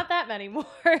Not that many more.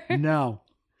 no.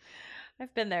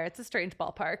 I've been there. It's a strange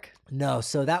ballpark. No,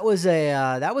 so that was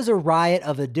a riot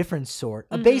of a different sort,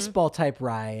 a baseball type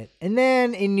riot. And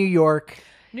then in New York,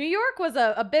 New York was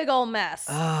a big old mess.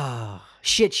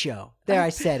 shit show. There, I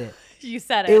said it. You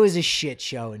said It was a shit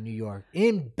show in New York.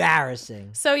 Embarrassing.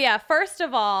 So yeah, first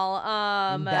of all,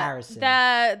 Embarrassing.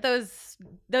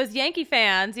 Those Yankee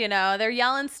fans, you know, they're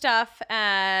yelling stuff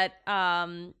at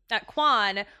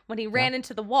Kwan when he ran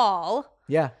into the wall.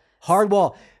 Yeah, hard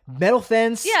wall, metal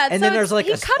fence. Yeah, and so then there's like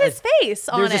he cut his face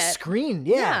on There's it. a screen.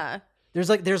 Yeah.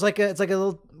 There's like it's like a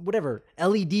little whatever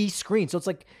LED screen. So it's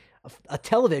like a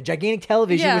television, gigantic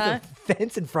television with a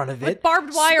fence in front of it, with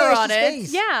barbed wire Smashed on his it.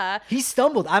 face. Yeah, he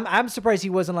stumbled. I'm surprised he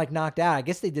wasn't like knocked out. I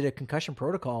guess they did a concussion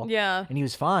protocol. Yeah. and he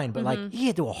was fine. But like he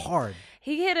hit to a hard.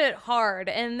 he hit it hard,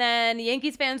 and then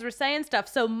Yankees fans were saying stuff.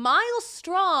 So Miles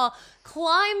Straw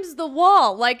climbs the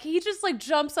wall, like he just like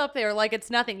jumps up there like it's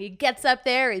nothing. He gets up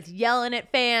there, he's yelling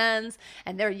at fans,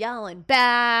 and they're yelling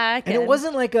back. And it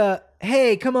wasn't like a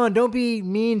hey, come on, don't be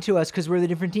mean to us because we're the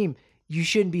different team. You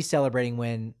shouldn't be celebrating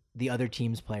when the other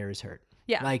team's player is hurt.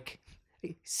 Yeah. Like,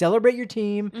 celebrate your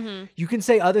team. You can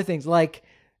say other things. Like,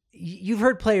 you've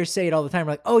heard players say it all the time.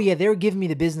 Like, oh, yeah, they were giving me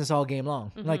the business all game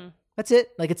long. Like, that's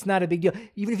it. Like, it's not a big deal.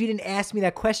 Even if you didn't ask me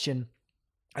that question,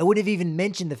 I wouldn't have even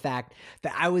mentioned the fact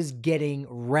that I was getting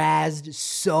razzed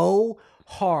so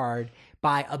hard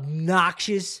by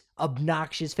obnoxious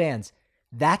fans.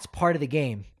 That's part of the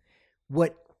game.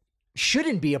 What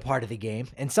shouldn't be a part of the game,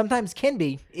 and sometimes can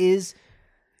be, is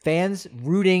fans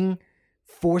rooting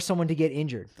for someone to get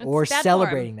injured or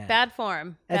celebrating that. Bad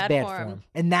form. That's bad form.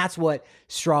 And that's what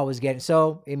Straw was getting.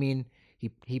 So, I mean,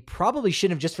 he probably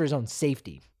shouldn't have, just for his own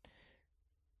safety.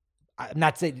 I'm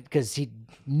not saying because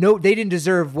they didn't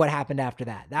deserve what happened after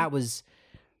that. That was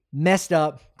messed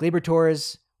up. Gleyber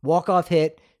Torres, walk-off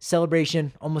hit,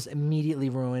 celebration almost immediately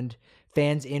ruined.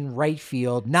 Fans in right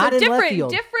field, not in left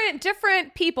field.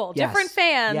 Different people, different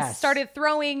fans started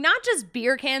throwing not just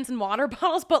beer cans and water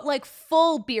bottles, but like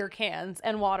full beer cans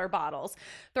and water bottles,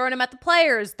 throwing them at the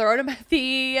players, throwing them at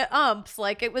the umps.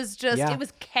 Like, it was just, it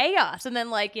was chaos. And then,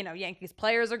 like, Yankees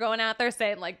players are going out there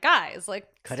saying, like, guys, like,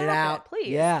 cut it out, please.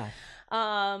 Yeah.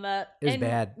 It was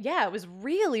bad. Yeah, it was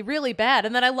really, really bad.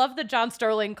 And then I love the John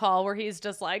Sterling call where he's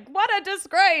just like, what a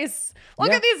disgrace.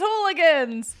 Look at these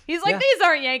hooligans. He's like, these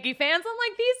aren't Yankee fans. I'm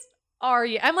like, these are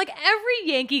you. I'm like, every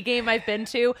Yankee game I've been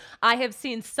to, I have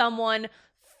seen someone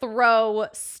throw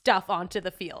stuff onto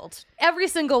the field. Every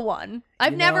single one.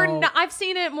 I've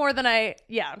seen it more than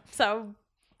So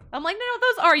I'm like, no,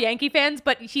 those are Yankee fans,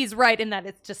 but he's right in that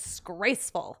it's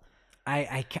disgraceful.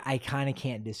 I kind of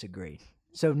can't disagree.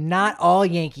 So not all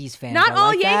Yankees fans. Not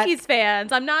all Yankees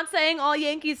fans. I'm not saying all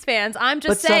Yankees fans. I'm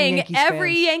just saying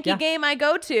every Yankee game I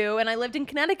go to, and I lived in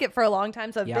Connecticut for a long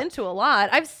time, so I've been to a lot.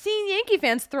 I've seen Yankee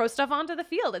fans throw stuff onto the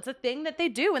field. It's a thing that they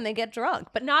do when they get drunk,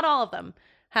 but not all of them.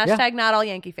 Hashtag not all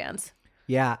Yankee fans.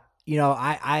 Yeah.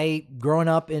 I growing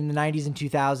up in the 90s and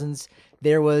 2000s,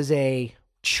 there was a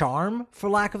charm, for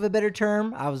lack of a better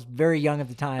term. I was very young at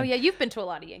the time. Oh, yeah. You've been to a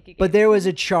lot of Yankee games. But there was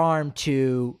a charm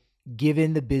to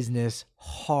giving the business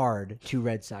hard to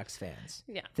Red Sox fans.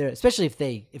 Yeah. Especially if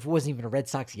it wasn't even a Red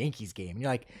Sox Yankees game.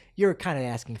 You're kind of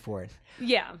asking for it.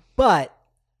 Yeah. But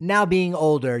now being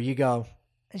older, you go,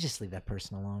 let's just leave that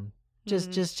person alone.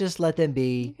 Just let them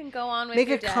be. You can go on with Make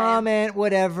your a day. comment,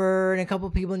 whatever, and a couple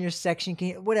people in your section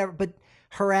can, whatever. But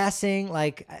harassing,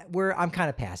 like, I'm kind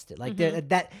of past it. Like,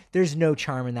 there's no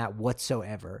charm in that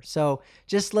whatsoever. So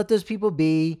just let those people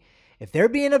be. If they're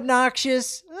being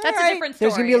obnoxious, that's a different story.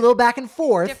 There's going to be a little back and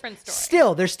forth. Different story.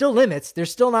 Still, there's still limits.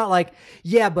 There's still not like,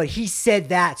 yeah, but he said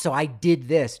that, so I did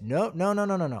this. No.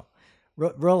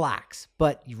 Relax.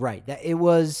 But you're right. That it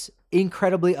was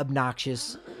incredibly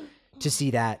obnoxious to see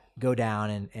that go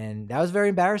down, and that was very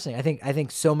embarrassing. I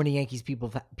think so many Yankees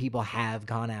people have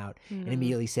gone out and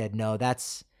immediately said, no,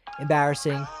 that's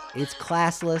embarrassing. It's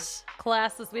classless.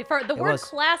 Classless. We've heard the word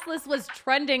classless was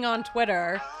trending on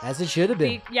Twitter. As it should have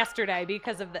been. Yesterday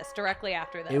because of this, directly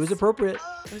after this. It was appropriate.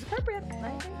 It was appropriate. I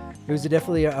agree. It was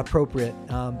definitely appropriate.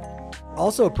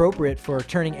 Also appropriate for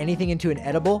turning anything into an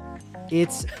edible.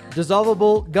 It's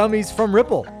dissolvable gummies from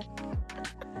Ripple.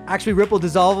 Actually, Ripple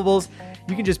dissolvables.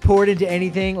 You can just pour it into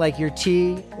anything, like your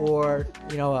tea or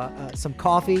some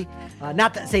coffee.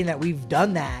 Not saying that we've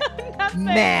done that, not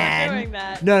man. We're doing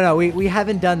that. No, we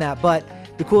haven't done that. But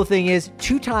the cool thing is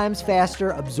 2 times faster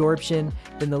absorption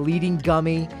than the leading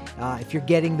gummy. If you're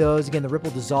getting those, again, the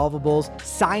Ripple dissolvables,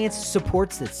 science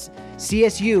supports this.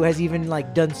 CSU has even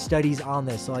done studies on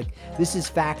this. So this is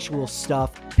factual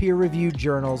stuff, peer-reviewed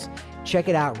journals. Check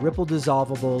it out, Ripple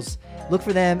dissolvables. Look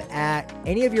for them at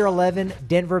any of your 11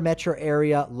 Denver metro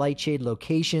area Lightshade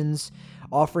locations,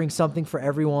 offering something for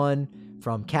everyone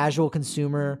from casual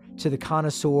consumer to the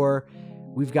connoisseur.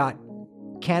 We've got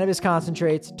cannabis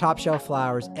concentrates, top shelf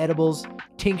flowers, edibles,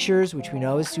 tinctures, which we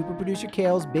know is super producer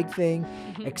Kale's big thing,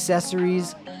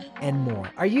 accessories, and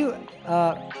more. Are you,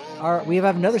 we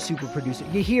have another super producer.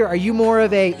 Are you more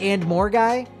of a and more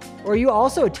guy? Or are you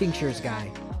also a tinctures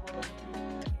guy?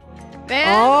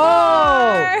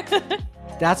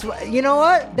 That's what, you know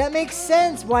what? That makes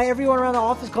sense why everyone around the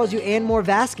office calls you Anmore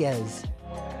Vasquez.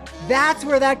 That's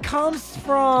where that comes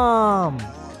from.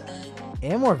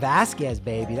 Anmore Vasquez,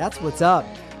 baby. That's what's up.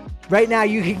 Right now,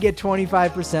 you can get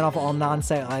 25% off all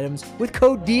non-site items with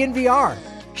code DNVR.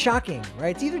 Shocking,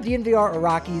 right? It's either DNVR or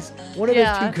Rockies. One of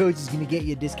those 2 codes is going to get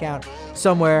you a discount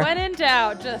somewhere. When in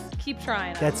doubt, just keep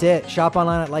trying. That's it. Shop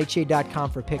online at lightshade.com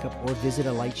for pickup or visit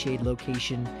a Lightshade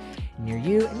location near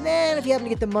you. And then if you happen to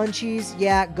get the munchies,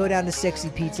 go down to Sexy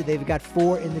Pizza. They've got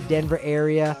 4 in the Denver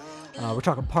area. We're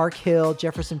talking Park Hill,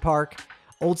 Jefferson Park,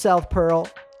 Old South Pearl,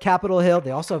 Capitol Hill.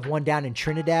 They also have one down in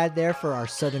Trinidad there for our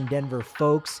Southern Denver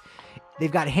folks.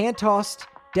 They've got hand-tossed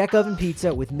deck oven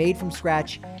pizza with made from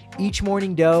scratch each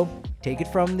morning dough. Take it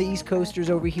from the East Coasters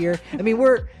over here. I mean,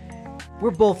 we're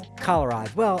both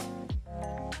Colorado. Well,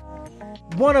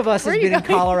 one of us has been in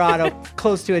Colorado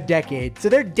close to a decade, so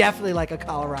they're definitely like a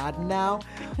Coloradan now.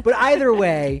 But either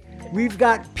way, we've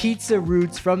got pizza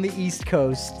roots from the East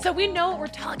Coast. So we know what we're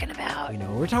talking about. We know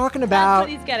what we're talking about.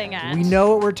 That's what he's getting at. We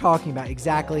know what we're talking about,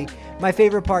 exactly. My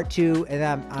favorite part, too,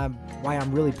 and why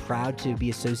I'm really proud to be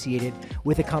associated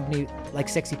with a company like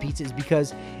Sexy Pizza is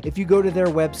because if you go to their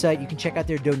website, you can check out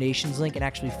their donations link and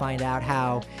actually find out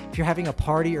how, if you're having a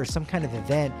party or some kind of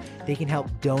event, they can help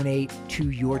donate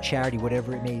to your charity,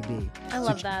 whatever it may be. I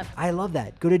love that. I love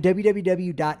that. Go to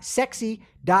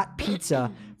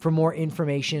www.sexy.pizza for more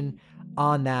information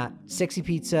on that. Sexy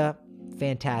Pizza,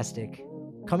 fantastic.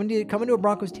 Coming to a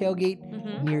Broncos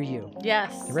tailgate near you.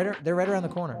 Yes. They're right around the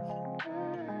corner.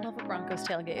 Love a Broncos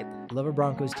tailgate. Love a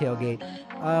Broncos tailgate.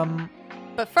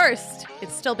 But first,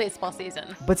 it's still baseball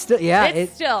season. But still, yeah,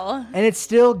 it's still. And it's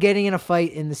still getting in a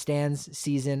fight in the stands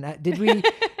season. Did we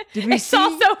It's see?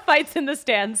 also fights in the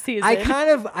stands season. I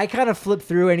kind of flip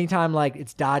through anytime like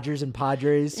it's Dodgers and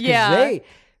Padres. 'Cause Yeah.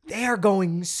 They are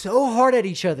going so hard at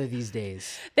each other these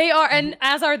days. They are, and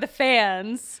as are the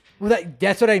fans. Well,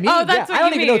 that's what I mean. Oh, that's what I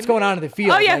don't you even know what's mean. going on in the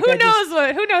field. Oh yeah, Like,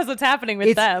 who knows what's happening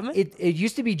with them? It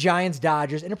used to be Giants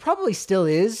Dodgers, and it probably still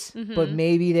is, but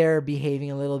maybe they're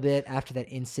behaving a little bit after that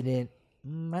incident.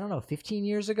 I don't know, 15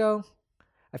 years ago.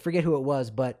 I forget who it was,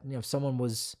 but someone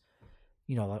was,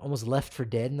 like almost left for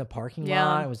dead in the parking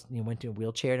lot. It was went to a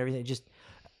wheelchair and everything. Just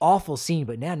awful scene.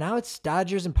 But now it's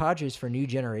Dodgers and Padres for a new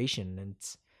generation, and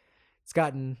it's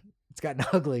gotten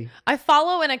ugly. I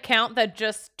follow an account that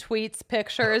just tweets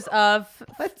pictures of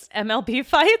MLB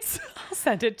fights. I'll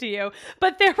send it to you.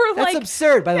 But there were That's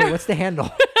absurd. By the way, what's the handle?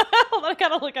 Hold on, I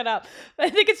gotta look it up. I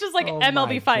think it's just like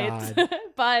MLB fights.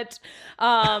 But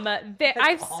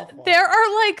there were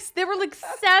like 7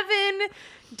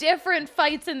 different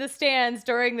fights in the stands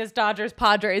during this Dodgers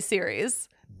Padres series.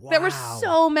 Wow. There were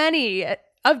so many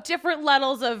of different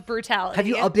levels of brutality. Have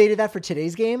you updated that for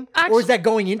today's game? Or is that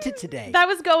going into today? That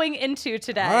was going into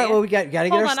today. All right, well, we got to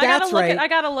get our stats right. I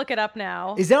gotta look it up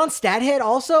now. Is that on StatHead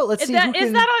also? Let's see.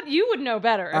 Is that on? You would know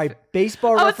better. All right,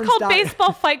 baseball Oh, reference. it's called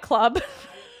Baseball Fight Club.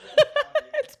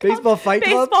 Baseball Fight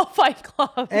Club? Baseball Fight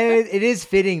Club. And it is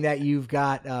fitting that you've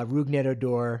got Rougned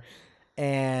Odor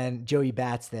and Joey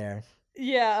Bats there.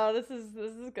 Yeah, this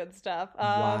is good stuff.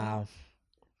 Wow.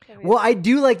 Well, I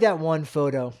do like that one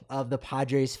photo of the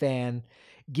Padres fan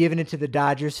giving it to the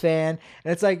Dodgers fan.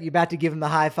 And it's like you're about to give him the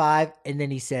high five. And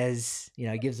then he says,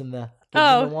 gives him the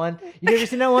one. You never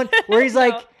seen that one? Where he's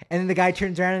like, and then the guy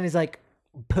turns around and he's like,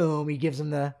 boom. He gives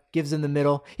him the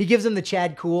middle. He gives him the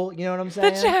Chad Cool. You know what I'm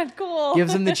saying? The Chad Cool.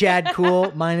 Gives him the Chad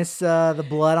Cool minus the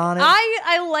blood on it.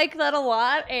 I like that a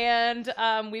lot. And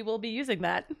we will be using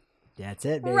that. That's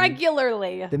it, baby.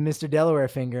 Regularly. The Mr. Delaware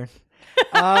finger.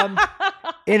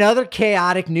 In other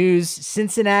chaotic news,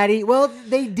 Cincinnati, well,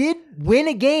 they did win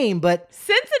a game, but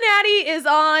Cincinnati is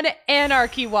on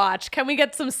Anarchy Watch. Can we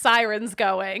get some sirens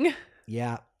going?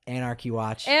 Yeah, Anarchy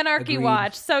Watch. Anarchy Agreed.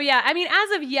 Watch. So yeah, I mean,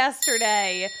 as of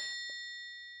yesterday,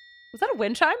 was that a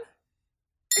wind chime?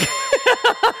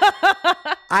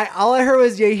 All I heard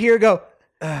was you hear go,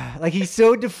 like he's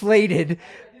so deflated.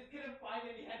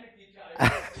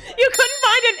 You couldn't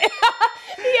find the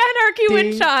Anarchy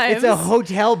wind chimes. It's a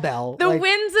hotel bell. The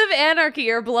winds of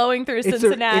anarchy are blowing through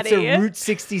Cincinnati. It's a Route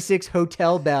 66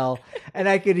 hotel bell, and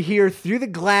I could hear through the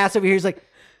glass over here. He's like,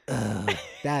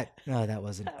 that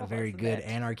wasn't a very good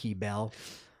Anarchy bell.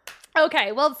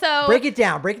 Okay, well, so break it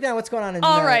down. What's going on in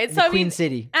Queen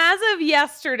City? As of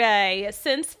yesterday,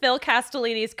 since Phil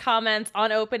Castellini's comments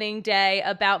on opening day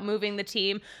about moving the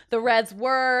team, the Reds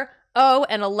were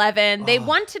 0-11. They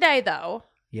won today, though.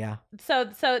 Yeah. So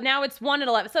now it's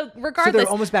 1-11. So regardless,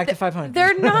 they're almost back to 500.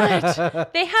 They're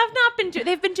not. They have not been.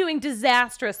 They've been doing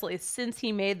disastrously since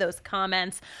he made those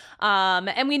comments.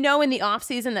 And we know in the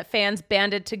offseason that fans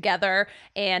banded together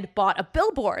and bought a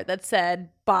billboard that said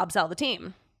 "Bob, sell the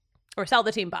team." Or sell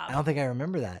the team, Bob. I don't think I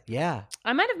remember that. Yeah.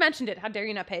 I might have mentioned it. How dare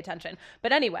you not pay attention?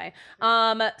 But anyway,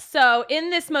 so in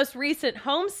this most recent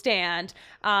homestand,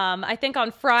 I think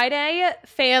on Friday,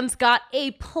 fans got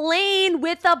a plane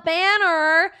with a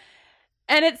banner.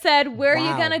 And it said, "Where are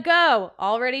you going to go?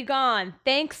 Already gone.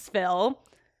 Thanks, Phil."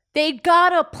 They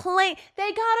got a plane.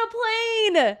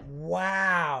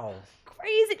 Wow.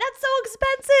 Crazy. That's so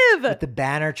expensive. With the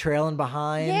banner trailing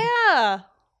behind. Yeah.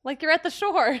 Like you're at the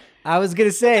shore. I was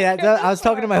gonna say that. I was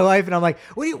talking to my wife, and I'm like,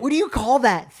 "What do you call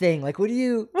that thing? Like, what do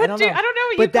you? I don't know. I don't know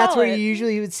what you call it. But that's where you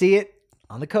usually would see it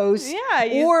on the coast.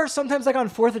 Yeah. Or sometimes like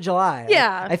on 4th of July.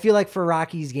 Yeah. I feel like for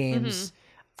Rockies games,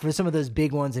 for some of those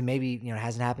big ones, and maybe, it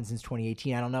hasn't happened since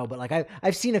 2018. I don't know. But like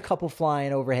I've seen a couple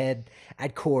flying overhead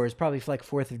at Coors, probably for like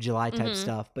 4th of July type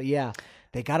stuff. But yeah,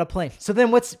 they got a plane. So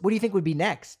then what do you think would be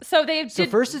next? So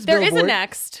first is there is a Billboard.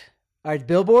 next. All right,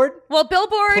 Billboard. Well,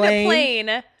 Billboard, Plane.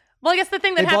 Well, I guess the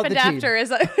thing that They bought happened the team. after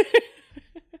is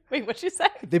wait, what'd you say?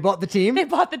 They bought the team. They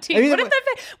bought the team. I mean, What if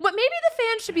maybe the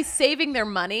fans should be saving their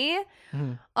money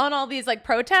Mm-hmm. on all these like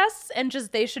protests and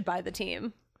just they should buy the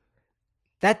team.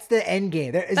 That's the end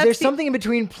game. Is That's there the- something in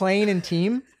between plane and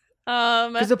team?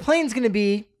 Because the plane's going to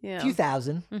be Yeah. a few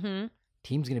thousand. Mm-hmm.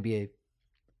 Team's going to be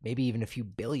maybe even a few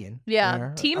billion. Yeah,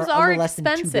 or teams a are little less than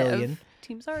 2 billion. expensive.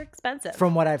 Teams are expensive.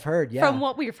 From what I've heard, yeah. From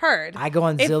what we've heard. I go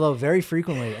on Zillow very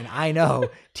frequently, and I know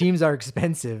teams are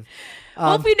expensive.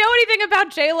 Well, if we know anything about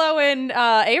J-Lo and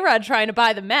A-Rod trying to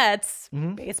buy the Mets,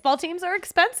 baseball teams are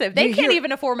expensive. They You can't hear-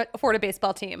 even afford a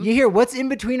baseball team. You hear what's in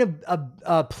between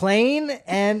a plane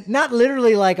and not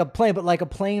literally like a plane, but like a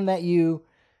plane that you.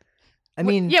 I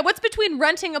mean, Yeah, what's between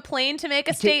renting a plane to make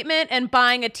a statement and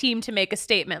buying a team to make a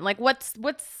statement? Like, what's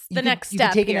the next you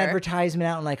step could take here? an advertisement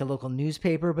out in like a local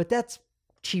newspaper, but that's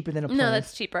cheaper than a plane. No,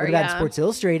 that's cheaper, What about yeah. Sports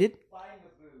Illustrated?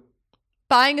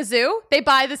 Buying a zoo? They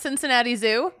buy the Cincinnati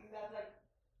Zoo?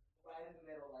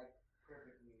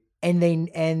 And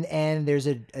and there's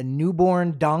a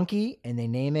newborn donkey, and they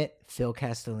name it Phil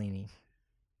Castellini.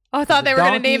 Oh, I thought they The were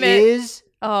going to donkey name it. Is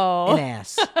an Oh,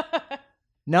 ass.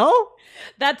 No?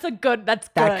 that's good.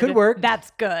 That could work. That's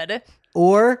good.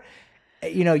 Or,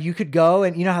 you could go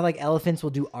and how like elephants will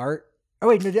do art. Oh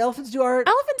wait, no, do elephants do art?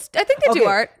 Elephants, I think they do Okay,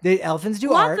 art. The elephants do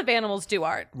Lots art. of animals do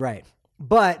art. Right.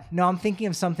 But no, I'm thinking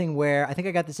of something where I think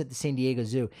I got this at the San Diego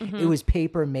Zoo. Mm-hmm. It was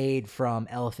paper made from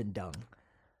elephant dung.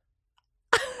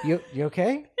 You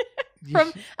okay?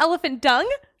 From elephant dung?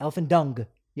 Elephant dung.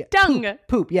 Yeah. Dung.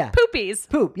 Poop, yeah. Poopies.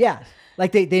 Poop, yeah.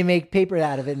 Like they make paper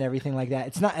out of it and everything like that.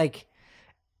 It's not like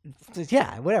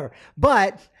yeah, whatever.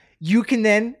 But you can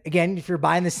then again, if you're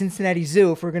buying the Cincinnati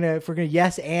Zoo, if we're gonna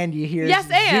yes and you hear Yes,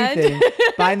 zoo and. thing,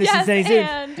 buying the Yes, Cincinnati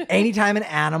and. Zoo. Anytime an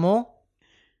animal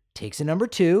takes a number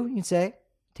 2, you can say,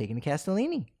 taking a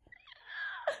Castellini.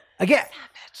 Again,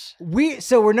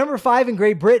 we're number 5 in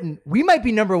Great Britain. We might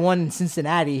be number 1 in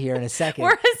Cincinnati here in a second.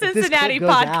 We're a if this Cincinnati clip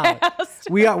goes out. podcast.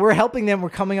 We're helping them. We're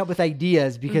coming up with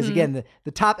ideas because again,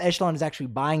 the top echelon is actually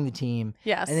buying the team.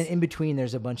 Yes. And then in between,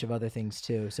 there's a bunch of other things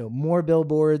too. So more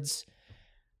billboards,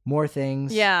 more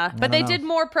things. Yeah, I but they don't know. did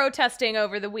more protesting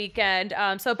over the weekend.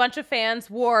 So a bunch of fans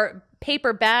wore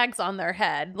paper bags on their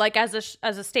head, like as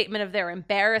a statement of their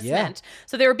embarrassment.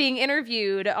 So they were being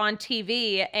interviewed on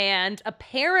TV, and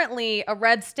apparently a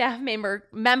Red staff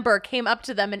member came up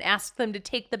to them and asked them to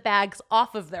take the bags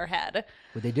off of their head.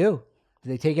 What they do? Do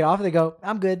they take it off? And they go,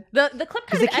 I'm good. The clip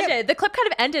kind they of can't- ended. The clip kind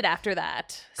of ended after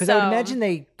that. Because I would imagine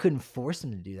they couldn't force them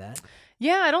to do that.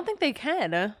 Yeah, I don't think they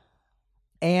can.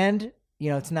 And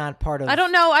it's not part of. I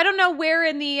don't know where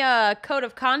in the code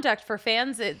of conduct for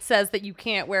fans it says that you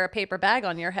can't wear a paper bag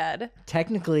on your head.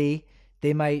 Technically,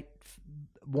 they might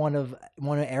want to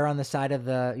err on the side of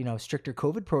the stricter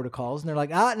COVID protocols, and they're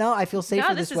like, no, I feel safer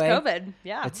No, this this way. is COVID.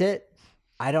 Yeah. That's it.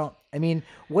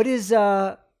 What is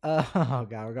oh god,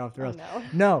 we're going off the rails. no.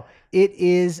 No, it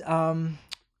is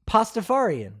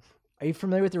Pastafarian. Are you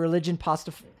familiar with the religion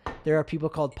There are people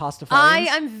called Pastafarians.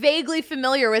 I'm vaguely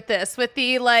familiar with this, with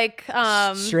the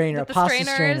strainer, with the pasta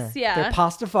strainers. strainer. Yeah. They're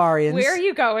Pastafarians. Where are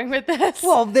you going with this?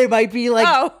 Well, they might be like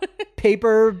oh,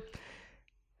 paper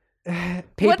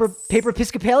What's-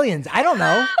 Episcopalians. I don't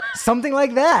know. Something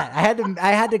like that.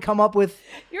 I had to come up with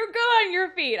you're good on your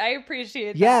feet. I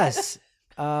appreciate that. yes.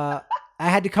 I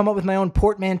had to come up with my own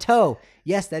portmanteau.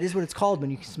 Yes, that is what it's called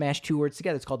when you smash 2 words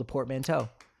together. It's called a portmanteau.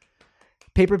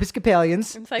 Paper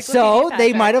Episcopalians. Encyclopedia So they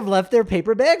Patrick. might have left their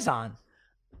paper bags on.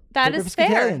 That Paper is fair.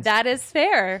 Episcopalians. That is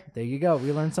fair. There you go.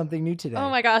 We learned something new today. Oh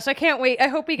my gosh, I can't wait. I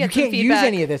hope we You get some can't use feedback.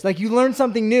 any of this. Like you learn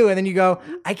something new and then you go,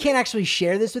 I can't actually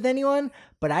share this with anyone,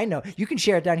 but I know. You can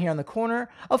share it down here on the corner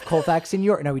of Colfax in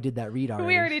York. No, we did that read already.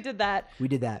 We already did that. We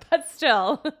did that. But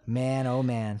still, Man, oh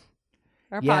man.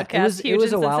 our Yeah, podcast huge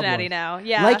in a wild Cincinnati one. now.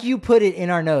 Yeah. Like you put it in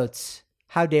our notes.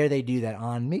 How dare they do that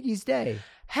on Miggy's Day?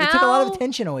 They took a lot of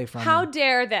attention away from How him.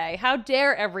 dare they? How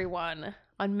dare everyone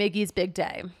on Miggy's big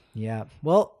day? Yeah.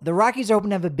 Well, the Rockies are hoping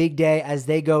to have a big day as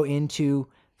they go into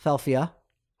Philadelphia,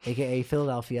 a.k.a.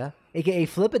 Philadelphia, a.k.a.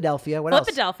 Flipadelphia. What else?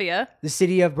 Philadelphia, The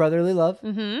city of brotherly love.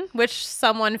 which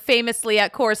someone famously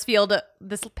at Coors Field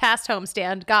this past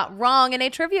homestand got wrong in a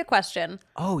trivia question.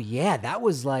 Oh, yeah. That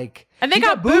was like... And they he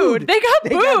got booed. They got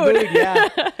booed. Yeah.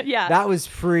 Yeah. That was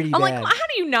pretty I'm bad. like, how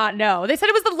do you not know? They said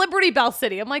it was the Liberty Bell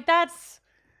City. I'm like, that's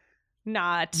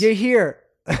not. You're here.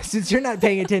 Since you're not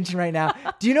paying attention right now,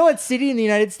 do you know what city in the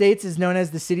United States is known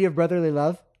as the city of brotherly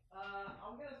love?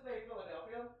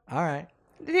 All right.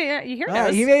 Yeah, you hear All right.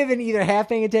 those. He may have been either half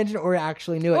paying attention or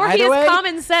actually knew it. Or he Either has way,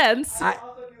 common sense.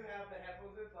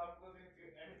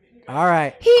 all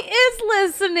right. He is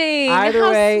listening. Either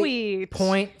How way, sweet.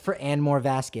 point for Anmore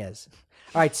Vasquez.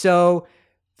 All right, so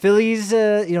Phillies,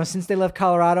 since they left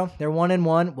Colorado, they're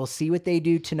 1-1. We'll see what they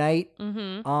do tonight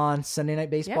on Sunday Night Yeah,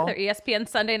 Baseball. they're ESPN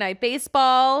Sunday Night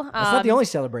Baseball. That's not the only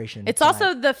celebration. It's tonight.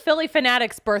 also the Philly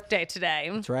Fanatic's birthday today.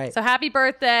 That's right. So happy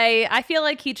birthday. I feel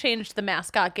like he changed the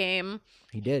mascot game.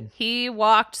 He did. He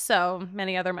walked so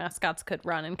many other mascots could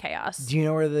run in chaos. Do you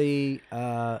know where the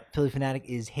Philly Fanatic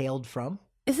is hailed from?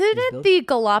 Is it He's at built- the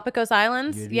Galapagos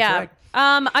Islands? You'd be Yeah. correct.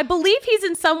 I believe he's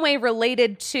in some way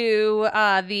related to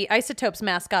the Isotopes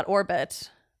mascot Orbit.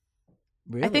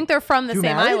 Really? I think they're from the Through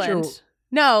same marriage island. or-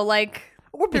 No, like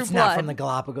Orbit's through not blood. from the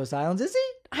Galapagos Islands, is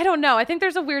he? I don't know. I think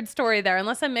there's a weird story there,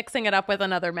 unless I'm mixing it up with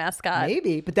another mascot.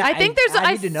 Maybe, but that, I think there's.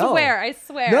 I need to know.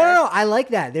 swear. No, I like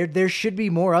that. There should be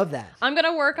more of that. I'm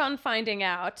gonna work on finding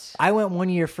out. I went 1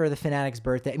 year for the Fanatic's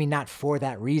birthday. I mean, not for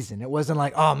that reason. It wasn't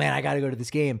like, oh man, I got to go to this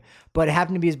game. But it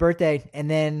happened to be his birthday,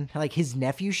 and then like his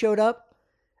nephew showed up.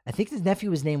 I think his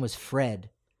nephew's name was Fred,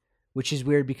 which is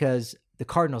weird because the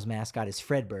Cardinals mascot is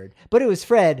Fredbird, but it was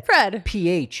Fred. Fred.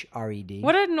 P-H-R-E-D.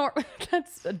 What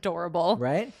that's adorable.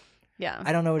 Right? Yeah.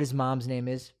 I don't know what his mom's name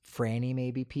is. Franny,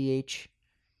 maybe P-H.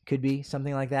 Could be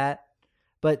something like that.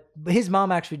 But his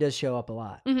mom actually does show up a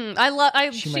lot. Mm-hmm. I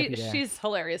love. She might be there. She's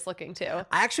hilarious looking too.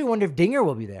 I actually wonder if Dinger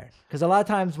will be there because a lot of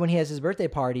times when he has his birthday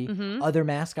party, Mm-hmm. other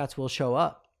mascots will show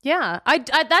up. Yeah, I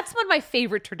that's one of my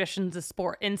favorite traditions of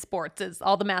sports is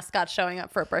all the mascots showing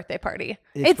up for a birthday party.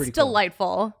 It's It's pretty cool.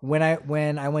 delightful. When I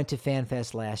went to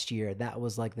FanFest last year, that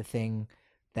was like the thing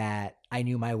that I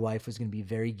knew my wife was going to be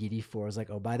very giddy for. I was like,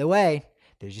 oh, by the way,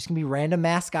 there's just going to be random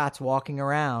mascots walking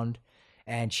around.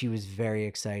 And she was very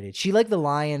excited. She liked the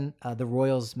lion, the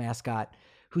Royals mascot,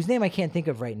 whose name I can't think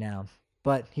of right now.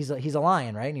 But he's a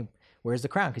lion, right? And he wears the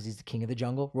crown because he's the king of the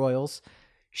jungle, Royals.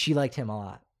 She liked him a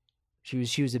lot. She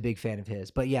was a big fan of his.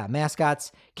 But yeah,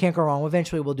 mascots, can't go wrong.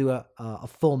 Eventually we'll do a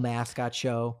full mascot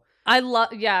show.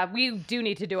 We do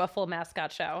need to do a full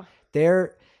mascot show.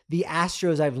 The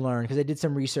Astros, I've learned, because I did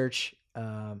some research,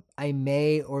 I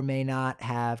may or may not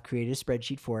have created a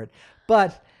spreadsheet for it,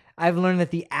 but I've learned that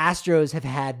the Astros have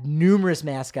had numerous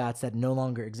mascots that no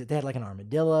longer exist. They had like an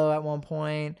armadillo at one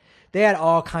point. They had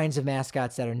all kinds of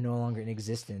mascots that are no longer in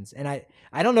existence. And I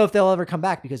don't know if they'll ever come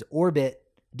back because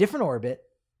different Orbit,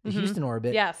 the Houston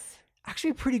Orbit, Yes, actually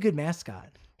a pretty good mascot.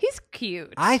 he's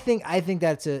cute. I think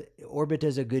Orbit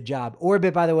does a good job.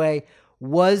 Orbit, by the way,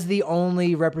 was the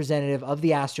only representative of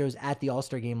the Astros at the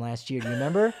All-Star game last year. Do you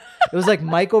remember? It was like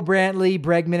Michael Brantley,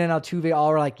 Bregman, and Altuve all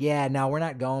were like, yeah, no, we're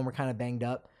not going. We're kind of banged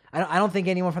up. I don't think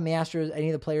anyone from the Astros, any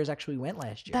of the players actually went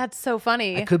last year. That's so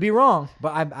funny. I could be wrong,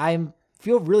 but I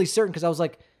feel really certain because I was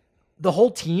like, the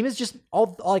whole team is just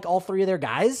all three of their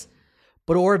guys,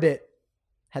 but Orbit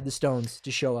had the stones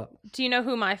to show up. Do you know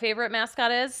who my favorite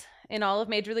mascot is in all of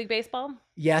Major League Baseball?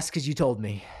 Yes, because you told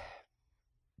me.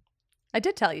 I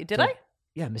did tell you, did Yeah. I?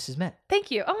 Yeah, Mrs. Met. Thank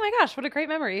you. Oh my gosh, what a great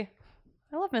memory.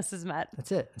 I love Mrs. Met.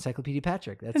 That's it. Encyclopedia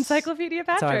Patrick. That's Encyclopedia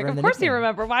how I Patrick. learned Of the course you nickname.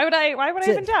 remember. Why would I That's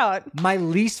even it. doubt? My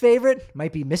least favorite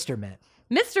might be Mr. Met.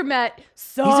 Mr. Met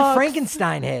sucks. He's a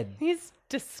Frankenstein head, He's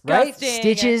disgusting. right?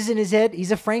 Stitches in his head.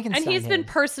 He's a Frankenstein And he's been head.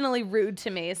 personally rude to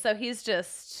me, so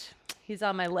he's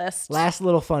on my list. Last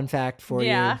little fun fact for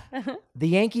yeah. you. The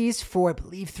Yankees, for I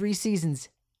believe 3 seasons,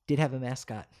 did have a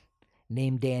mascot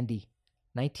named Dandy.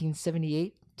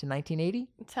 1978 to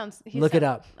 1980? Look it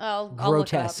up. I'll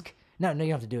Grotesque. Look it up. No, you don't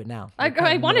have to do it now. I We're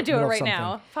kind of want to middle do it of right something.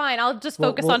 now. Fine, I'll just Well,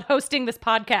 focus well- on hosting this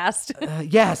podcast.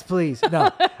 Yes, please. No.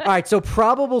 All right, so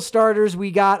probable starters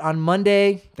we got on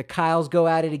Monday. The Kyles go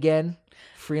at it again.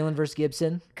 Freeland versus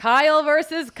Gibson. Kyle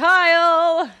versus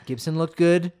Kyle. Gibson looked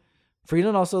good.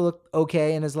 Freeland also looked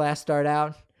okay in his last start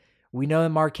out. We know that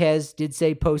Marquez did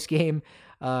say post-game,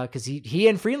 because he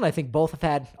and Freeland, I think, both have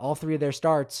had all 3 of their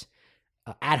starts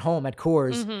at home at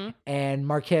Coors. Mm-hmm. And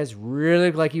Marquez really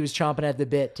looked like he was chomping at the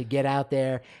bit to get out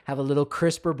there, have a little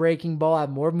crisper breaking ball, have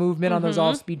more movement on those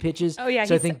off-speed pitches. Oh, yeah,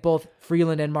 So I he's- think both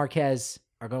Freeland and Marquez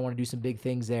are going to want to do some big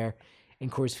things there in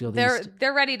Coors Field East.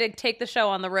 They're ready to take the show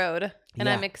on the road, and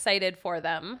Yeah. I'm excited for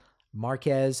them.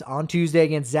 Marquez on Tuesday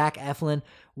against Zach Eflin.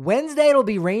 Wednesday it'll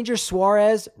be Ranger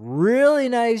Suarez, really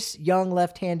nice young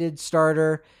left-handed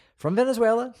starter from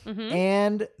Venezuela.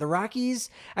 And the Rockies,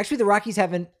 actually the Rockies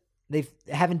haven't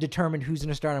determined who's going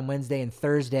to start on Wednesday and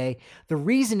Thursday. The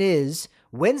reason is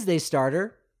Wednesday's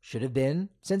starter should have been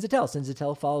Senzatella.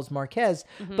 Senzatella follows Marquez,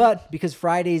 but because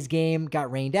Friday's game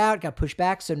got rained out, got pushed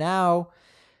back, so now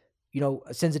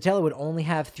Senzatella would only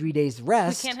have 3 days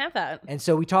rest. We can't have that. And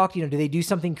so we talked, do they do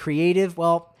something creative?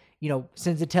 Well,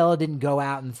 Senzatella didn't go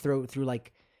out and throw through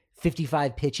like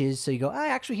 55 pitches. So you go,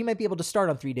 actually, he might be able to start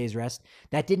on 3 days rest.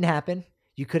 That didn't happen.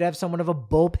 You could have somewhat of a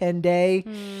bullpen day.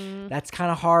 That's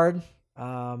kind of hard.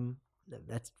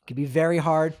 That could be very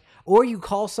hard. Or you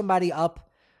call somebody up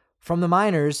from the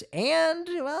minors, and,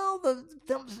 well,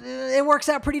 it works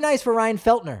out pretty nice for Ryan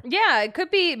Feltner. Yeah, it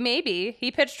could be maybe. He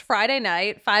pitched Friday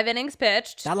night, 5 innings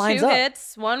pitched, That lines 2 up.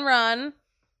 hits, 1 run,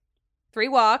 3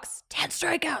 walks, 10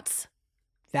 strikeouts.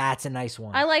 That's a nice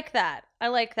one. I like that.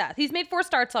 He's made 4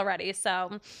 starts already,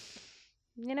 so,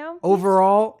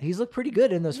 Overall, he's looked pretty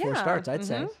good in those 4 Yeah, starts, I'd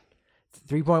say.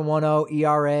 3.10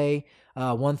 ERA,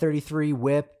 133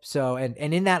 whip. So, and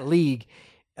in that league,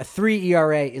 a 3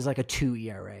 ERA is like a 2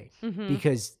 ERA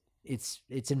because it's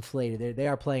inflated. They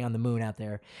are playing on the moon out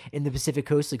there in the Pacific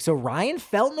Coast League. So Ryan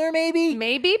Feltner, maybe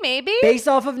based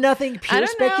off of nothing, pure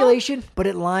speculation, but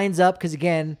it lines up because,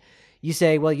 again, you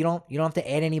say, well, you don't have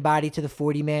to add anybody to the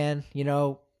 40-man.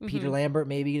 Peter Lambert,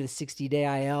 maybe the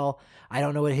 60-day IL. I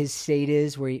don't know what his state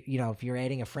is where, if you're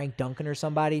adding a Frank Duncan or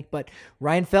somebody. But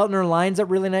Ryan Feltner lines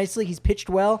up really nicely. He's pitched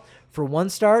well for 1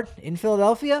 start in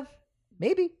Philadelphia.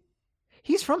 Maybe.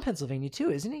 He's from Pennsylvania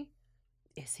too, isn't he?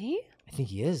 Is he? I think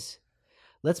he is.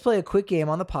 Let's play a quick game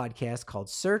on the podcast called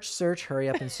Search, Search, Hurry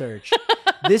Up and Search.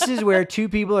 This is where 2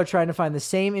 people are trying to find the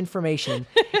same information,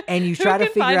 and you try to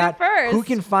figure out who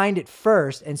can find it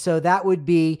first. And so that would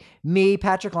be me,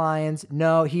 Patrick Lyons.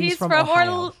 No, he's from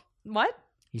Ohio. What?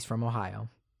 He's from Ohio.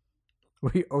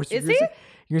 Is he?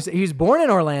 He was born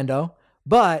in Orlando,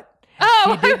 but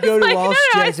he did go to Walsh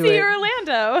Jesuit. I see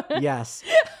Orlando. Yes.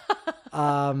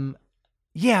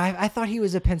 Yeah, I thought he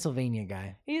was a Pennsylvania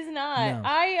guy. He's not. No.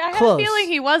 I have Close. a feeling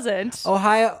he wasn't.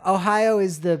 Ohio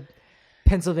is the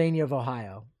Pennsylvania of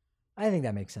Ohio. I think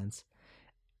that makes sense.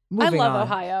 I love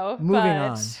Ohio. Moving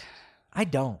on. I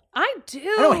don't. I do.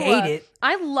 I don't hate it.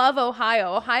 I love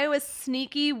Ohio. Ohio is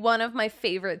sneaky one of my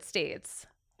favorite states.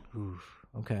 Oof,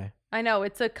 okay. I know,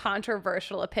 it's a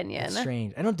controversial opinion. It's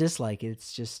strange. I don't dislike it.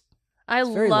 It's just... I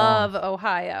love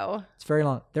Ohio. It's very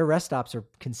long. Their rest stops are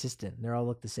consistent. They all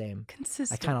look the same.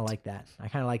 Consistent. I kind of like that.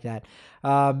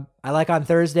 I like on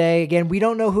Thursday. Again, we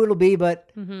don't know who it'll be, but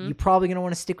you're probably going to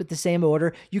want to stick with the same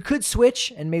order. You could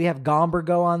switch and maybe have Gomber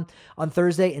go on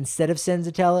Thursday instead of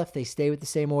Senzatella. If they stay with the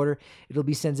same order, it'll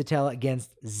be Senzatella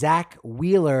against Zach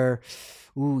Wheeler.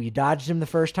 Ooh, you dodged him the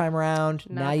first time around.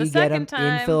 Now you get him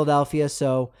in Philadelphia,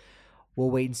 so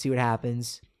we'll wait and see what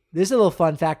happens. This is a little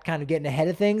fun fact, kind of getting ahead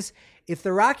of things. If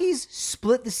the Rockies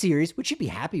split the series, which you'd be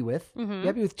happy with, you'd be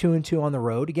happy with 2-2 on the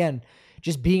road. Again,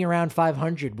 just being around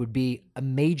 500 would be a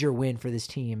major win for this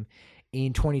team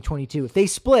in 2022. If they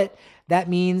split, that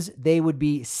means they would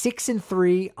be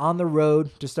 6-3 on the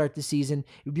road to start the season.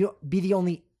 It would be the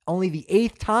only the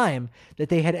 8th time that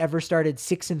they had ever started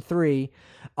 6-3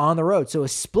 on the road. So a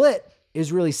split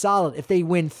is really solid. If they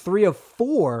win 3 of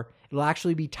 4, it'll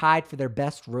actually be tied for their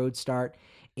best road start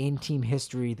in team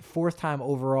history, the 4th time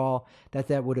overall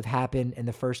that would have happened, and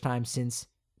the first time since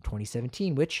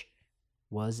 2017, which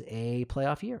was a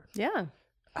playoff year. Yeah.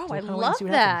 Oh, So I kinda wait and love see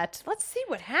what that. happens. Let's see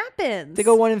what happens. They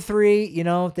go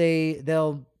 1-3.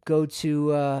 They'll go to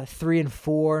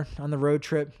 3-4 on the road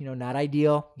trip. Not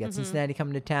ideal. You got Cincinnati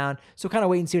coming to town, so kind of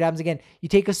wait and see what happens. Again, you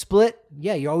take a split.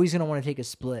 Yeah, you're always going to want to take a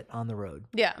split on the road.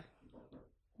 Yeah.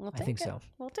 I think so.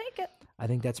 We'll take it. I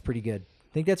think that's pretty good.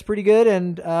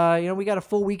 And we got a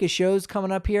full week of shows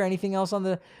coming up here. Anything else on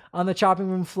the chopping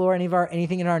room floor?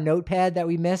 Anything in our notepad that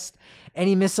we missed?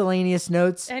 Any miscellaneous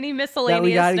notes? Any miscellaneous that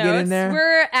we gotta notes? get in there?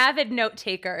 We're avid note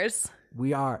takers.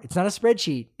 We are. It's not a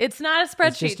spreadsheet. It's not a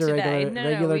spreadsheet just a today.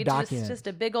 regular We document. just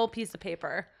a big old piece of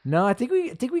paper. No, I think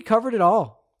we covered it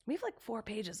all. We have like 4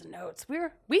 pages of notes. We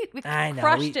I know.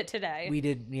 crushed it today. We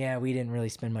did. Yeah, we didn't really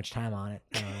spend much time on it.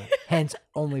 Hence,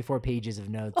 only 4 pages of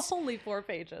notes. Only 4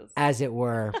 pages. As it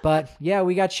were. But yeah,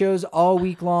 we got shows all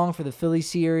week long for the Philly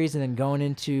series, and then going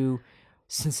into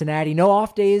Cincinnati. No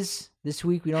off days this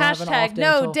week. We don't have an off day.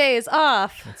 No days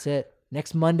off. That's it.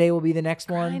 Next Monday will be the next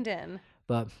one. Grinding.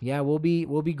 But yeah, we'll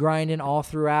be grinding all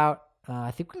throughout.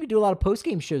 I think we're gonna do a lot of post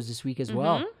game shows this week as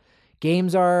well.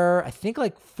 Games are, I think,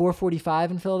 like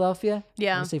 4:45 in Philadelphia.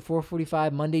 Yeah. I'm gonna say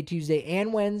 4:45 Monday, Tuesday,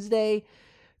 and Wednesday.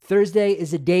 Thursday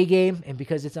is a day game, and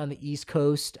because it's on the East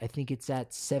Coast, I think it's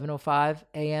at 7:05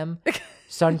 a.m.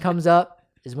 Sun comes up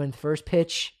is when the first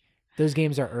pitch. Those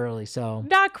games are early, so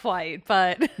Not quite,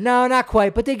 but no, not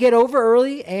quite. But they get over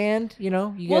early, and you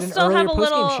get an earlier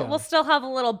post game show. We'll still have a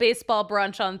little baseball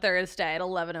brunch on Thursday at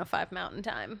 11:05 Mountain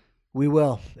Time. We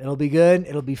will. It'll be good.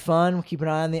 It'll be fun. We'll keep an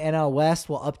eye on the NL West.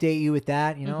 We'll update you with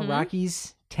that.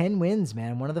 Rockies, 10 wins,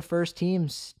 man. One of the first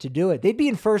teams to do it. They'd be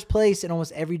in first place in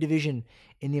almost every division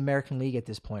in the American League at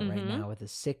this point right Mhm. now with a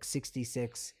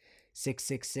 666,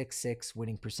 6666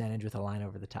 winning percentage with a line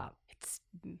over the top. It's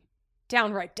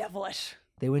downright devilish.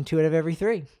 They win 2 out of every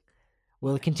 3.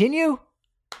 Will it continue?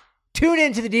 Tune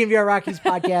into the DNVR Rockies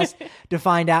podcast to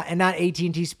find out, and not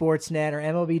AT&T Sportsnet or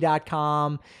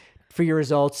MLB.com for your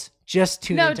results. Just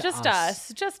tune into just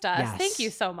us. Just us. Yes. Thank you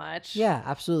so much. Yeah,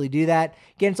 absolutely. Do that.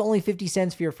 Again, it's only 50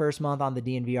 cents for your first month on the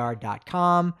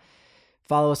DNVR.com.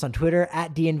 Follow us on Twitter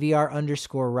at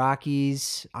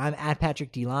DNVR_Rockies. I'm at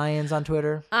Patrick D. Lyons on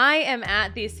Twitter. I am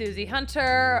at the Susie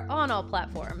Hunter on all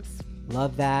platforms.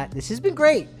 Love that. This has been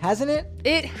great, hasn't it?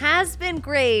 It has been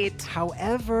great.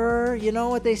 However, you know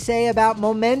what they say about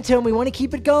momentum. We want to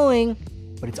keep it going,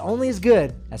 but it's only as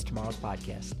good as tomorrow's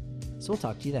podcast. So we'll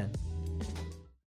talk to you then.